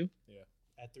 2-2.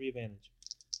 At 3 advantage.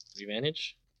 3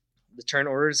 advantage. The turn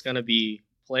order is gonna be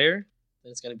player.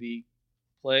 Then it's gonna be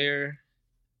player,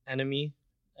 enemy,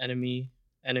 enemy,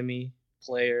 enemy,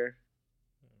 player,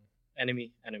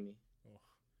 enemy, enemy.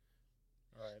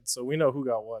 All right, so we know who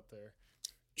got what there.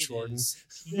 Jordan.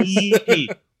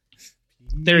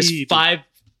 There's 5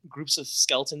 groups of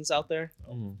skeletons out there.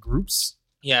 Groups.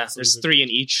 Yeah, So there's these are- 3 in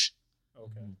each.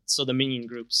 Okay. So the minion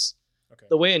groups. Okay.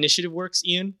 The way initiative works,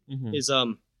 Ian, is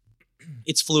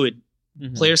it's fluid.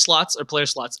 Mhm. Player slots are player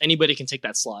slots. Anybody can take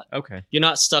that slot. Okay. You're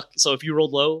not stuck. So if you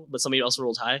rolled low, but somebody else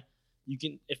rolled high, you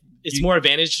can. If it's more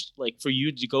advantage, like for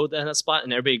you to go to that spot,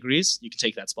 and everybody agrees, you can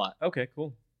take that spot. Okay.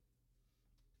 Cool.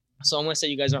 So I'm gonna say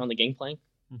you guys are on the gangplank.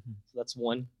 Mhm. So that's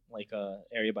one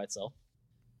area by itself.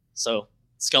 So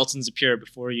skeletons appear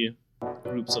before you,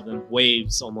 groups of them,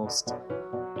 waves almost,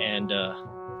 and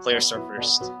players start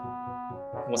first.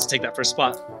 Who wants to take that first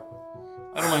spot?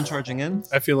 I don't mind charging in.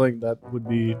 I feel like that would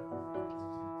be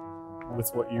with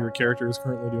what your character is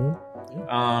currently doing.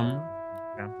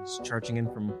 Yeah, just charging in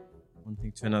from one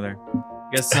thing to another. I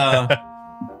guess. So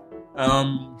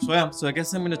I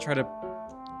guess I'm gonna try to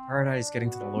prioritize getting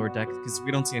to the lower deck because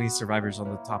we don't see any survivors on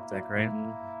the top deck, right?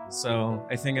 So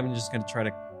I think I'm just gonna try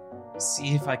to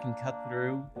see if I can cut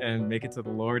through and make it to the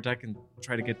lower deck and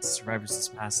try to get to survivors as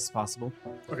fast as possible.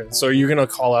 Okay, so you're gonna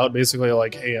call out basically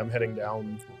like, "Hey, I'm heading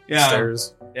down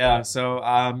stairs." Yeah, so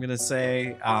I'm gonna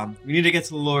say we need to get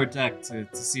to the lower deck to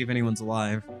see if anyone's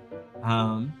alive.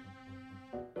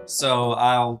 So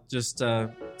I'll just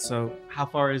so how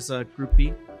far is Group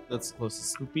B? That's the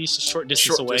closest. Group B is a short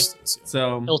distance away. Distance, yeah.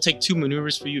 So It'll take 2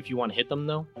 maneuvers for you if you want to hit them,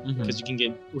 though, mhm. because you can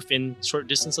get within short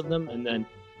distance of them, and then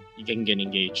you can get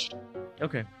engaged.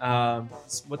 Okay.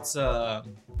 What's how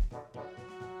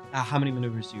many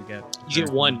maneuvers do you get? You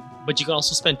get 1, but you can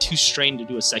also spend 2 strain to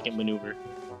do a second maneuver.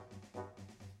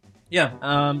 Yeah.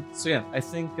 So yeah, I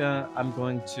think I'm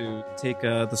going to take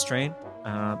the strain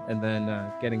and then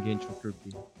get engaged with Group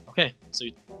B. Okay, so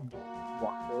you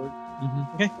walk forward.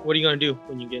 Mm-hmm. Okay, what are you gonna do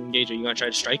when you get engaged? Are you gonna try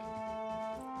to strike?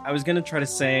 I was gonna try to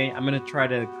say I'm gonna try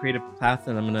to create a path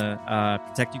and I'm gonna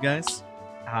protect you guys.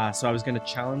 So I was gonna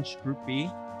challenge Group B,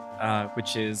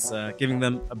 which is giving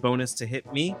them a bonus to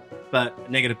hit me, but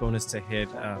a negative bonus to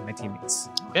hit my teammates.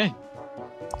 Okay.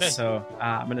 So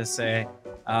I'm gonna say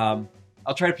I'll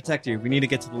try to protect you. We need to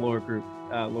get to the lower group,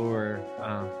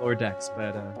 lower decks,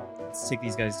 but let's take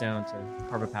these guys down to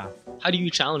carve a path. How do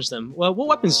you challenge them? Well, what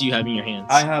weapons do you have in your hands?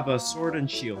 I have a sword and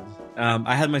shield.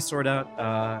 I had my sword out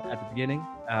at the beginning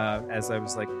as I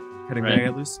was like cutting Right. my guy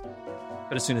loose,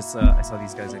 but as soon as I saw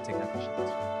these guys, I take out the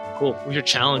shield. Cool. With your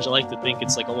challenge, I like to think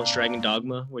it's like almost Dragon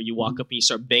Dogma, where you walk up and you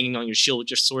start banging on your shield with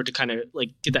your sword to kind of like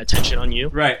get that tension on you.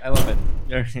 Right, I love it.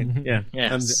 Yeah,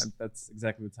 Yes. that's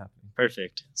exactly what's happening.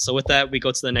 Perfect. So with that, we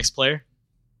go to the next player.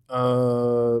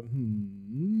 I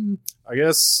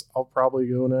guess I'll probably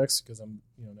go next because I'm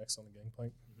next on the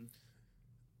gangplank.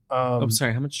 Oh,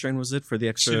 sorry. How much strain was it for the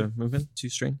extra 2. movement? 2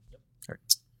 strain.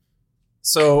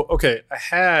 So okay, I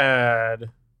had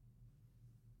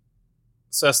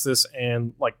Cestus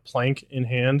and like plank in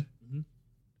hand. Mhm.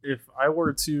 If I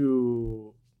were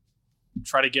to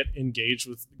try to get engaged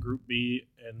with Group B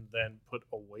and then put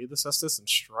away the Cestus and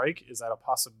strike, is that a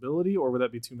possibility, or would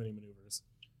that be too many maneuvers?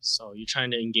 So you're trying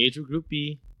to engage with Group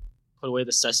B, put away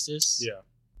the Cestus, Yeah.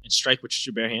 and strike with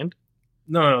your bare hand.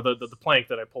 No, the plank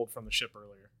that I pulled from the ship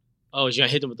earlier. Oh, you're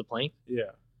gonna hit them with the plank,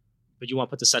 Yeah. but you want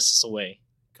to put the Cestus away.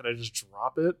 Could I just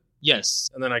drop it Yes,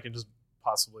 and then I can just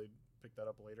possibly pick that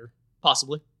up later?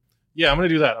 possibly. Yeah, I'm gonna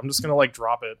do that. I'm just gonna like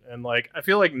drop it, and like I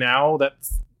feel like now that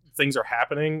things are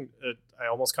happening, I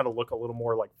almost kind of look a little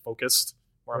more like focused.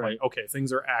 Where I'm Right. like, okay,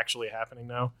 things are actually happening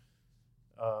now.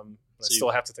 But So I still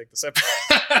have to take the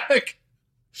setback.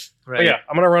 Right. But yeah,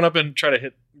 I'm gonna run up and try to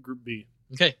hit Group B.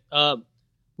 Okay.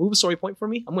 Move a story point for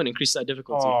me. I'm gonna increase that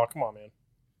difficulty. Oh, come on, man.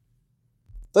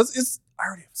 I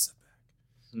already have a setback.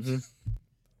 Mm-hmm.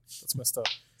 That's messed up.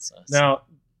 Now,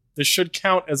 this should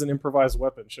count as an improvised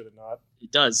weapon, should it not? it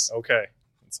does. Okay,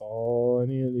 that's all I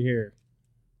needed to hear.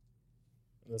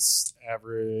 This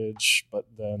average, but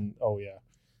then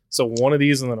so one of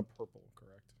these and then a purple,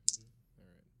 correct? All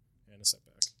right, and a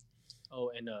setback. Oh,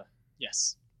 and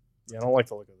yes. Yeah, I don't like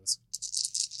the look of this.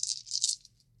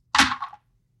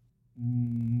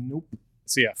 Nope.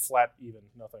 So yeah, flat, even,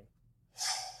 nothing.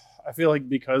 I feel like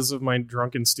because of my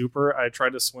drunken stupor, I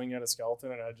tried to swing at a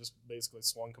skeleton and I just basically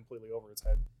swung completely over its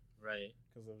head Right.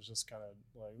 because it was just kind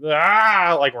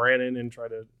of like ran in and tried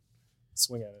to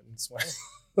swing at it and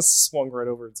swung right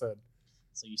over its head.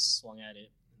 So you swung at it,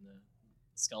 and the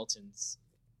skeletons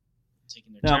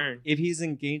taking their Now, turn. if he's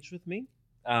engaged with me,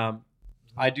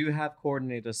 I do have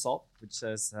coordinated assault, which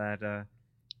says that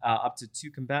up to 2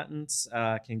 combatants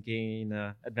can gain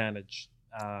advantage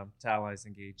to allies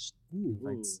engaged. Ooh.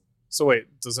 Fights. So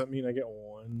wait, does that mean I get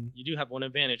one? You do have one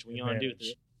advantage when you want to do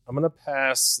advantage? it. I'm gonna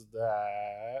pass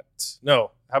that.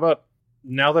 No, how about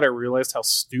now that I realized how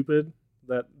stupid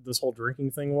that this whole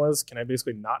drinking thing was? Can I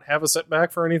basically not have a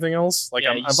setback for anything else? Like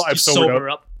Yeah, I'm you sobered sober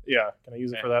up. up. Yeah, can I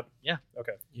use it Okay. for that? Yeah.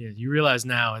 Okay. Yeah, you realize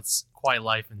now it's quite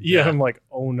life and death. Yeah, I'm like,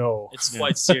 oh no. It's Yeah.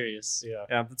 quite serious. Yeah.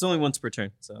 Yeah, it's only once per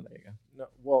turn, so there you go. No,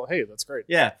 well, hey, that's great.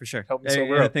 Yeah, for sure. Help me Yeah,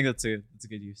 sober I up. think that's a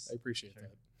good use. I appreciate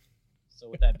that. So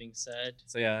with that being said,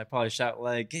 So yeah, I probably shout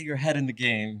like, "Get your head in the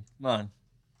game! Come on!"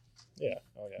 Yeah.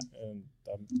 Oh yeah. And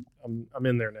I'm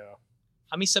in there now.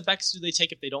 how many setbacks do they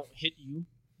take if they don't hit you,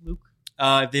 Luke?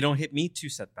 If they don't hit me, 2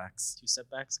 setbacks. 2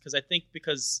 setbacks? Because I think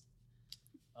because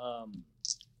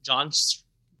John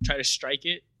tried to strike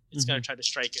it, it's gonna try to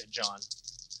strike at John.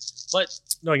 But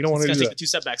No, you don't want it's to gonna do take that. the 2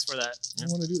 setbacks for that. I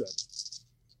don't want to do that.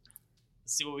 Let's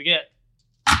see what we get.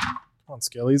 Come on,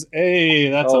 Skellies. Hey,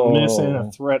 that's Oh. a miss and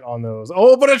a threat on those.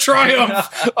 Oh, but a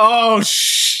triumph! Oh,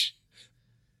 shh.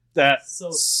 That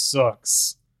So-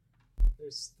 sucks.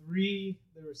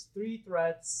 There was 3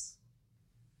 threats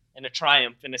and a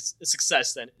triumph and a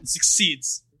success. Then it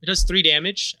succeeds. It does 3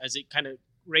 damage as it kind of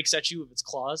rakes at you with its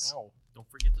claws. Ow. Don't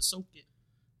forget to soak it.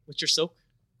 What's your soak?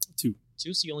 2.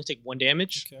 2, so you only take 1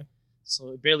 damage. Okay. So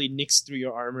it barely nicks through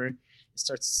your armor. It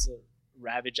starts to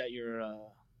ravage at your.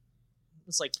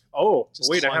 It's like, Oh, Just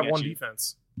wait, I clawing have at 1 you.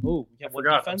 defense. oh, you I have 1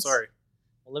 forgot. defense. I'm sorry.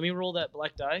 Well, let me roll that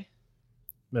black die.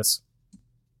 Miss.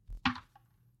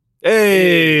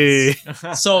 Hey!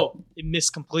 So it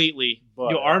missed completely.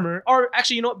 But- Your armor, or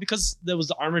actually, you know what? Because there was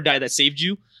the armor die that saved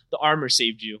you. The armor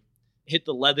saved you. It hit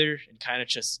the leather and kind of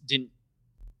just didn't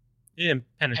It didn't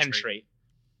penetrate. penetrate.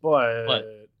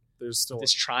 But there's still...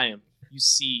 This triumph, you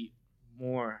see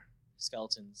more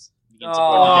skeletons begin to Oh.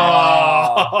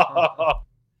 burn down. Oh.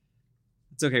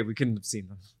 It's okay. We couldn't have seen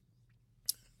them.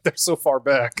 They're so far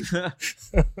back.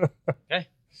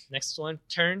 Next one,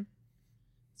 turn.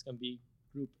 It's gonna be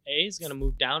Group A is gonna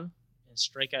move down and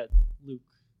strike at Luke.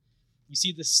 You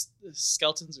see the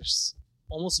skeletons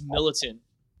are almost militant.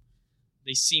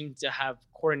 They seem to have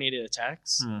coordinated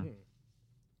attacks, Hmm.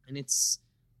 and it's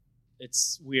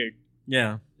weird.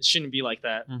 Yeah. It shouldn't be like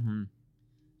that. Mm-hmm.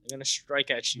 They're gonna strike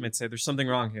at You you. might say there's something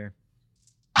wrong here.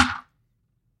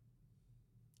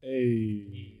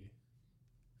 Hey.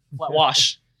 Flat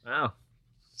wash. Wow.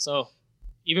 So,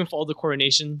 even for all the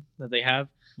coordination that they have,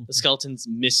 the skeletons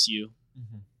miss you,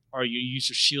 Mm-hmm. or you use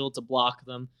your shield to block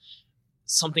them.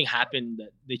 Something happened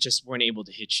that they just weren't able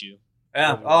to hit you.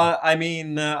 Yeah. I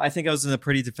mean, I think I was in a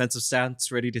pretty defensive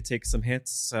stance, ready to take some hits.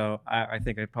 So I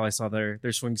think I probably saw their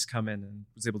swings come in and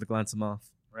was able to glance them off.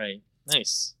 Right.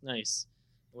 Nice.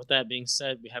 With that being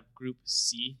said, we have Group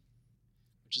C,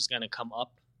 which is going to come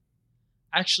up.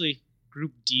 Actually,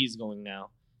 Group D is going now,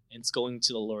 and it's going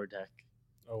to the lower deck.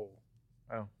 Oh.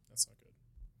 Wow. That's not good.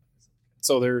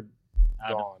 So they're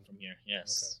Out gone. from here.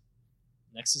 Yes.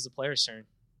 Next is the player's turn.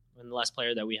 And the last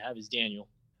player that we have is Daniel.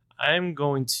 I'm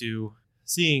going to,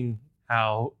 seeing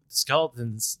how the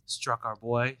skeletons struck our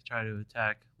boy, try to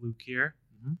attack Luke here.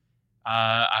 Mhm.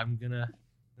 I'm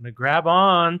gonna grab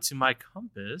on to my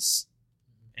compass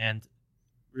and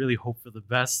really hope for the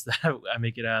best that I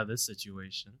make it out of this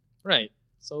situation. Right.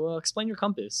 So explain your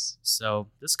compass. So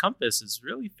this compass is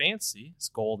really fancy. It's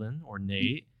golden,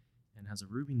 ornate, and has a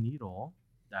ruby needle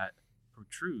that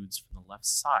protrudes from the left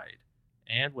side.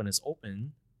 And when it's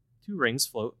open, 2 rings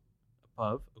float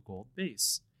above a gold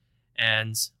base.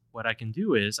 And what I can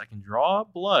do is I can draw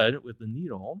blood with the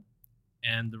needle,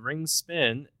 and the rings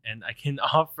spin, and I can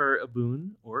offer a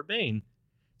boon or a bane.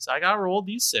 So I got to roll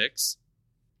d6.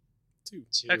 2.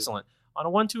 Excellent. On a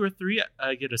 1, 2, or 3,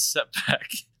 I get a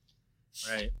setback.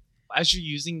 Right. As you're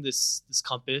using this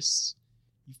compass,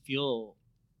 you feel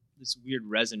this weird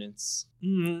resonance.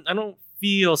 I don't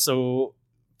feel so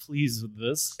pleased with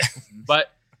this,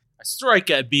 but I strike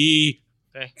at B.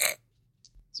 Okay.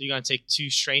 So you're gonna take 2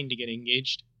 strain to get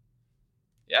engaged.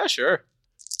 Yeah, sure.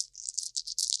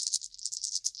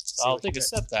 I'll what take you a get.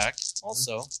 setback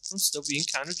also from still being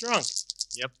kind of drunk.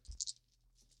 Yep.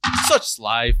 Such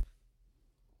life.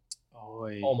 Oh,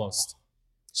 Almost.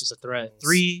 It's just a threat.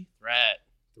 3 threat.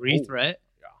 3 Oh. threat.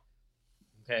 Yeah.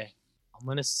 Okay. I'm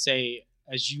gonna say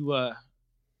as you in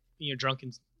your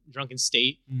drunken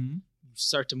state, Mm-hmm. you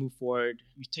start to move forward.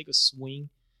 You take a swing,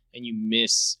 and you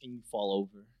miss, and you fall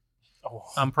over. Oh.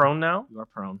 I'm prone now. You are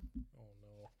prone. Oh,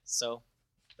 no. So,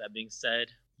 that being said,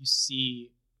 you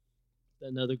see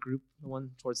another group, the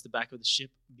one towards the back of the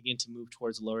ship, begin to move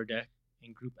towards the lower deck,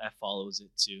 and Group F follows it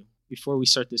too. Before we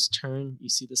start this turn, you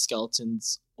see the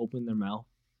skeletons open their mouth,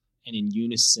 and in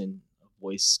unison, a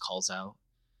voice calls out,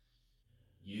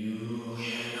 "You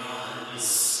cannot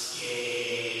escape."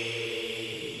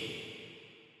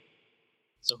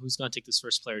 So, who's gonna take this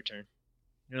first player turn?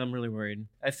 You know, I'm really worried.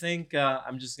 I think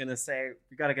I'm just gonna say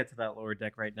we gotta get to that lower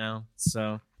deck right now,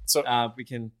 so So, we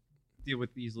can deal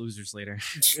with these losers later.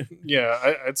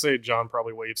 yeah, I'd say John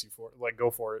probably waits you for it. Like,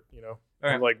 go for it, you know? All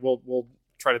right. Like, we'll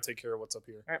try to take care of what's up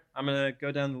here. All right, I'm gonna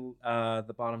go down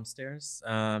the bottom stairs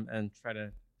and try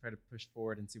to push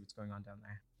forward and see what's going on down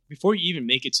there. Before you even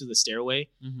make it to the stairway,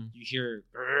 Mm-hmm. you hear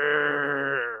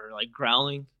 "Grrr," like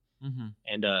growling, Mm-hmm.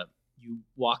 and you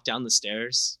walk down the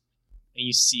stairs, and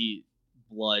you see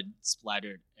blood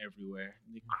splattered everywhere.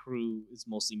 The crew is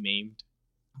mostly maimed,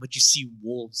 but you see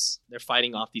wolves. They're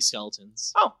fighting off these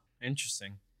skeletons. Oh,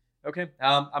 interesting. Okay,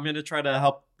 I'm gonna try to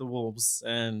help the wolves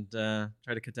and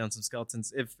try to cut down some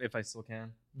skeletons if I still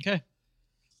can. Okay.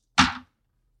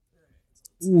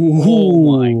 Ooh.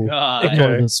 Oh my god.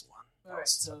 Okay. All right,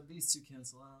 so these 2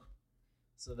 cancel out.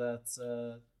 So that's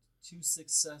 2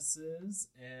 successes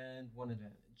and 1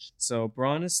 advantage. So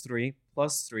brawn is 3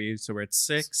 plus 3, so we're at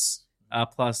 6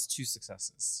 plus 2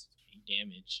 successes.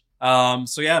 Damage.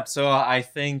 So I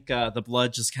think the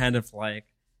blood just kind of like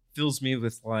fills me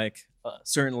with like a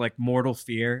certain like mortal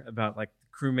fear about like the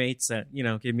crewmates that, you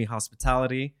know, gave me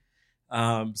hospitality.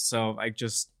 So I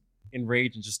just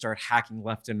enrage and just start hacking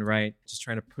left and right, just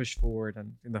trying to push forward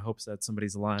and in the hopes that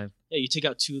somebody's alive. Yeah, you take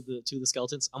out two of the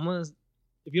skeletons. I'm gonna,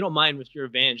 if you don't mind, with your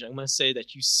advantage, I'm gonna say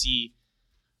that you see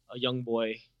a young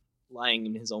boy lying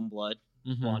in his own blood,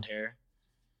 blonde hair.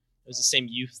 It was the same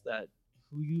youth that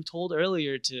who you told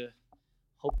earlier to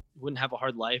hope wouldn't have a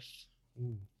hard life.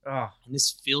 Oh, And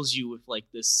this fills you with like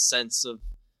this sense of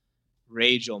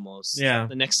rage almost. Yeah.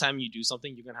 The next time you do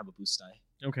something, you're gonna have a boost die.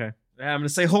 okay. Yeah, I'm gonna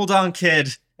say, hold on,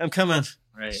 kid. I'm coming.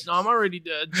 Right. No, I'm already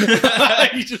dead. I'm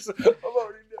already dead.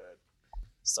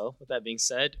 So with that being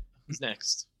said, who's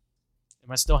next?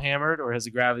 Am I still hammered, or has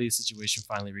the gravity situation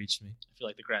finally reached me? I feel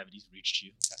like the gravity's reached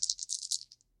you.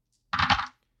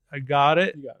 I got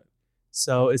it. You got it.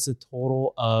 So it's a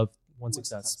total of one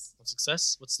success. One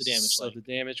success. What's the damage So like? the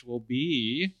damage will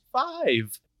be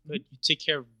 5. Good. You take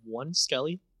care of one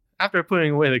skelly. After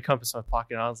putting away the compass in my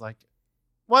pocket, I was like,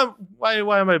 why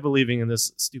am I believing in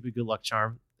this stupid good luck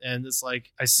charm? And it's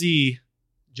like, I see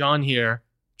John here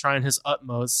trying his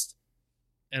utmost,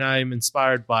 and I'm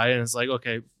inspired by it. And it's like,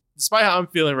 okay, despite how I'm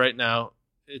feeling right now,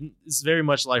 it's very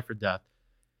much life or death.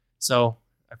 So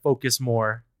I focus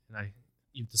more, and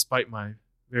despite my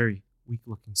very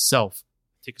weak-looking self,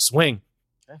 take a swing,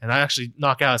 and I actually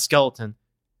knock out a skeleton,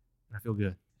 and I feel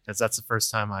good because that's the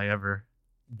first time I ever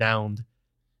downed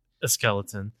a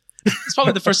skeleton. It's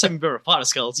probably the first time you've ever fought a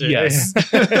skeleton. Yes.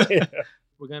 Yeah.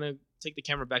 We're gonna take the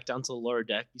camera back down to the lower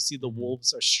deck. You see the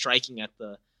wolves are striking at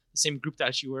the same group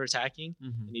that you were attacking,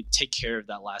 and you take care of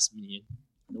that last minion.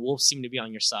 The wolves seem to be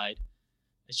on your side.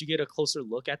 As you get a closer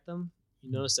look at them,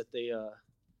 you notice that they're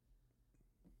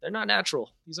not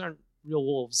natural. These aren't real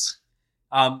wolves.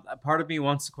 Part of me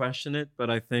wants to question it, but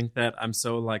I think that I'm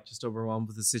so like just overwhelmed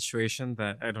with the situation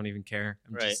that I don't even care.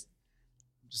 I'm Right.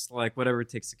 just like whatever it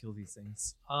takes to kill these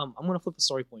things. I'm gonna flip a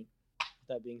story point. With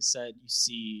that being said, you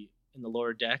see in the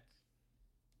lower deck,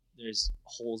 there's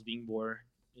holes being bored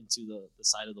into the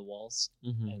side of the walls,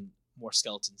 and more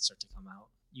skeletons start to come out.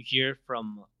 You hear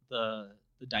from the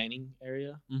dining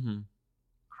area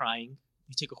crying.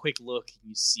 You take a quick look and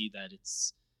you see that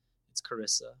it's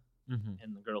Carissa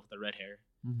and the girl with the red hair,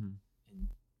 and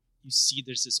you see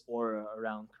there's this aura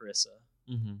around Carissa.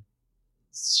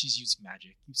 She's using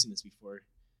magic. You've seen this before.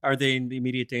 Are they in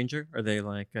immediate danger? Are they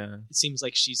like It seems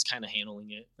like she's kind of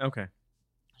handling it. okay?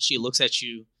 She looks at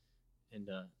you and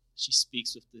she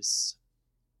speaks with this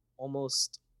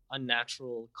almost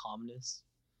unnatural calmness.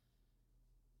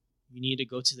 You need to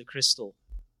go to the crystal.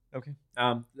 Okay.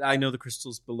 I know the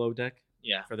crystal's below deck,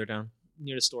 Yeah, further down.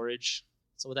 near the storage.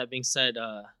 So with that being said,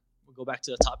 we'll go back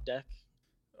to the top deck.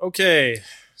 Okay.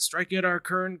 Strike at our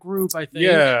current group, I think.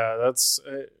 Yeah, that's.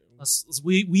 Let's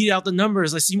weed out the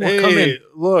numbers. I see more Hey, coming.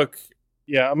 look.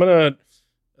 Yeah, I'm gonna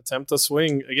attempt to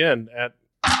swing again at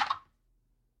 1,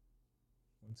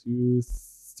 2,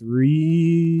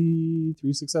 3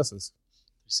 successes.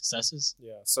 3 successes.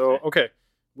 Yeah. So okay,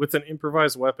 with an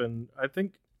improvised weapon, I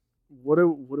think. What do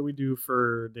we do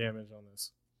for damage on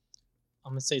this?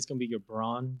 I'm gonna say it's gonna be your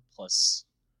brawn plus.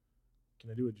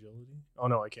 Can I do agility? Oh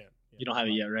no, I can't. Yeah, You don't have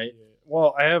it yet, right? Yeah.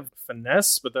 Well, I have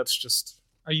finesse, but that's just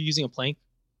Are you using a plank?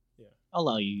 Yeah. I'll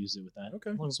allow you to use it with that. Okay.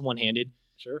 As long as it's one-handed.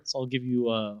 sure. So I'll give you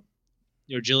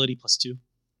your agility plus 2.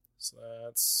 So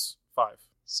that's 5.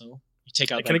 So you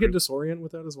take out. Can I that get group. disorient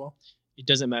with that as well? It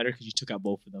doesn't matter because you took out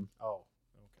both of them. Oh,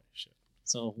 okay, shit.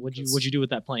 So what'd That's- you do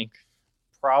with that plank?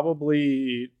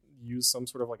 Probably use some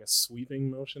sort of like a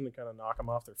sweeping motion to kind of knock them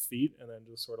off their feet, and then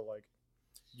just sort of like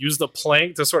use the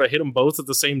plank to sort of hit them both at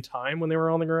the same time when they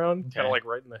were on the ground, kind Okay. of like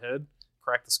right in the head,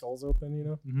 crack the skulls open, you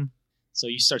know. So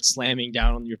you start slamming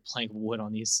down on your plank of wood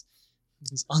on these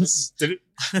Did it?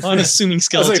 unassuming I was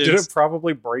skeletons. like, did it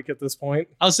probably break at this point?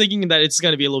 I was thinking that it's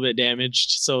going to be a little bit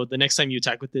damaged. So the next time you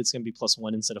attack with it, it's going to be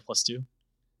 +1 instead of +2.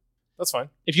 That's fine.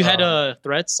 If you had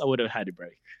threats, I would have had it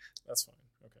break. That's fine.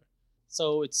 Okay.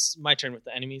 So it's my turn with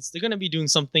the enemies. They're going to be doing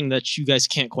something that you guys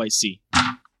can't quite see.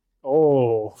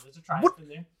 Oh, There's a triumph in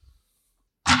there.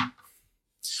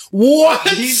 what?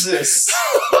 Jesus,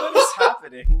 what is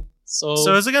happening? So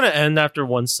is it going to end after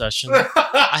one session?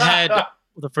 I had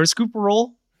the first group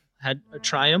roll, had a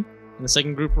triumph, and the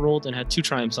second group rolled and had 2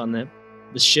 triumphs on them.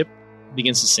 The ship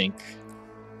begins to sink.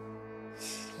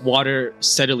 Water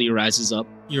steadily rises up.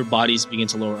 Your bodies begin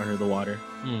to lower under the water.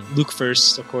 Luke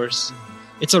first, of course.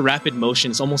 It's a rapid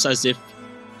motion. It's almost as if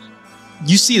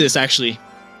you see this actually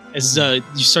as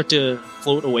you start to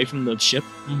float away from the ship.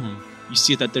 You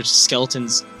see that there's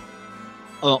skeletons,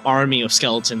 an army of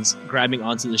skeletons grabbing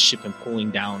onto the ship and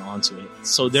pulling down onto it.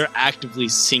 So they're actively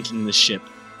sinking the ship,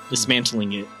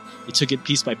 dismantling it. They took it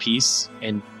piece by piece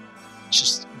and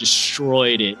just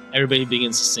destroyed it. Everybody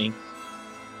begins to sink.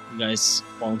 You guys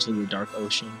fall into the dark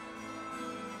ocean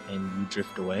and you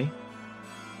drift away.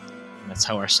 And that's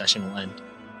how our session will end.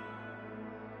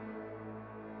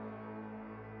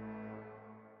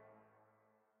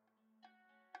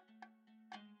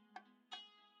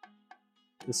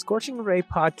 The Scorching Ray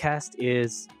podcast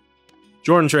is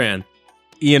Jordan Tran.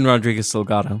 Ian Rodriguez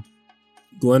Salgado.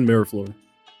 Glenn Miraflor.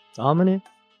 Dominic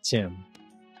Tim.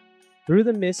 Through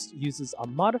the Mist uses a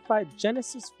modified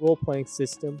Genesis role-playing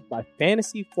system by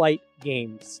Fantasy Flight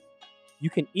Games.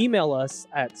 You can email us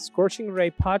at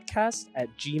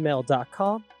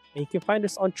scorchingraypodcast@gmail.com, and you can find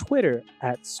us on Twitter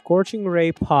at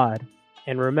scorchingraypod.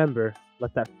 And remember,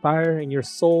 let that fire in your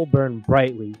soul burn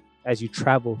brightly as you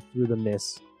travel through the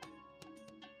mist.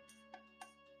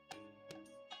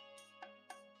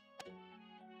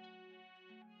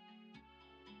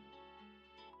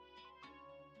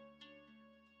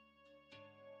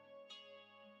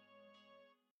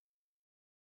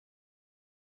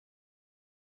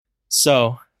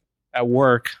 So at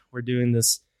work, we're doing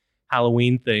this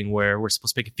Halloween thing where we're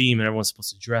supposed to pick a theme and everyone's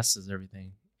supposed to dress as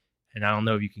everything. And I don't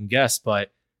know if you can guess,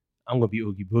 but I'm going to be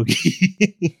Oogie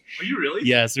Boogie. Are you really?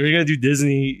 Yes, we're going to do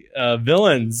Disney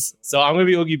villains. So I'm going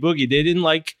to be Oogie Boogie. They didn't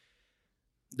like,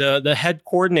 the head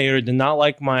coordinator did not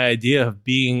like my idea of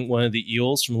being one of the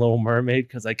eels from Little Mermaid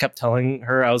because I kept telling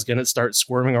her I was going to start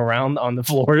squirming around on the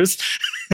floors.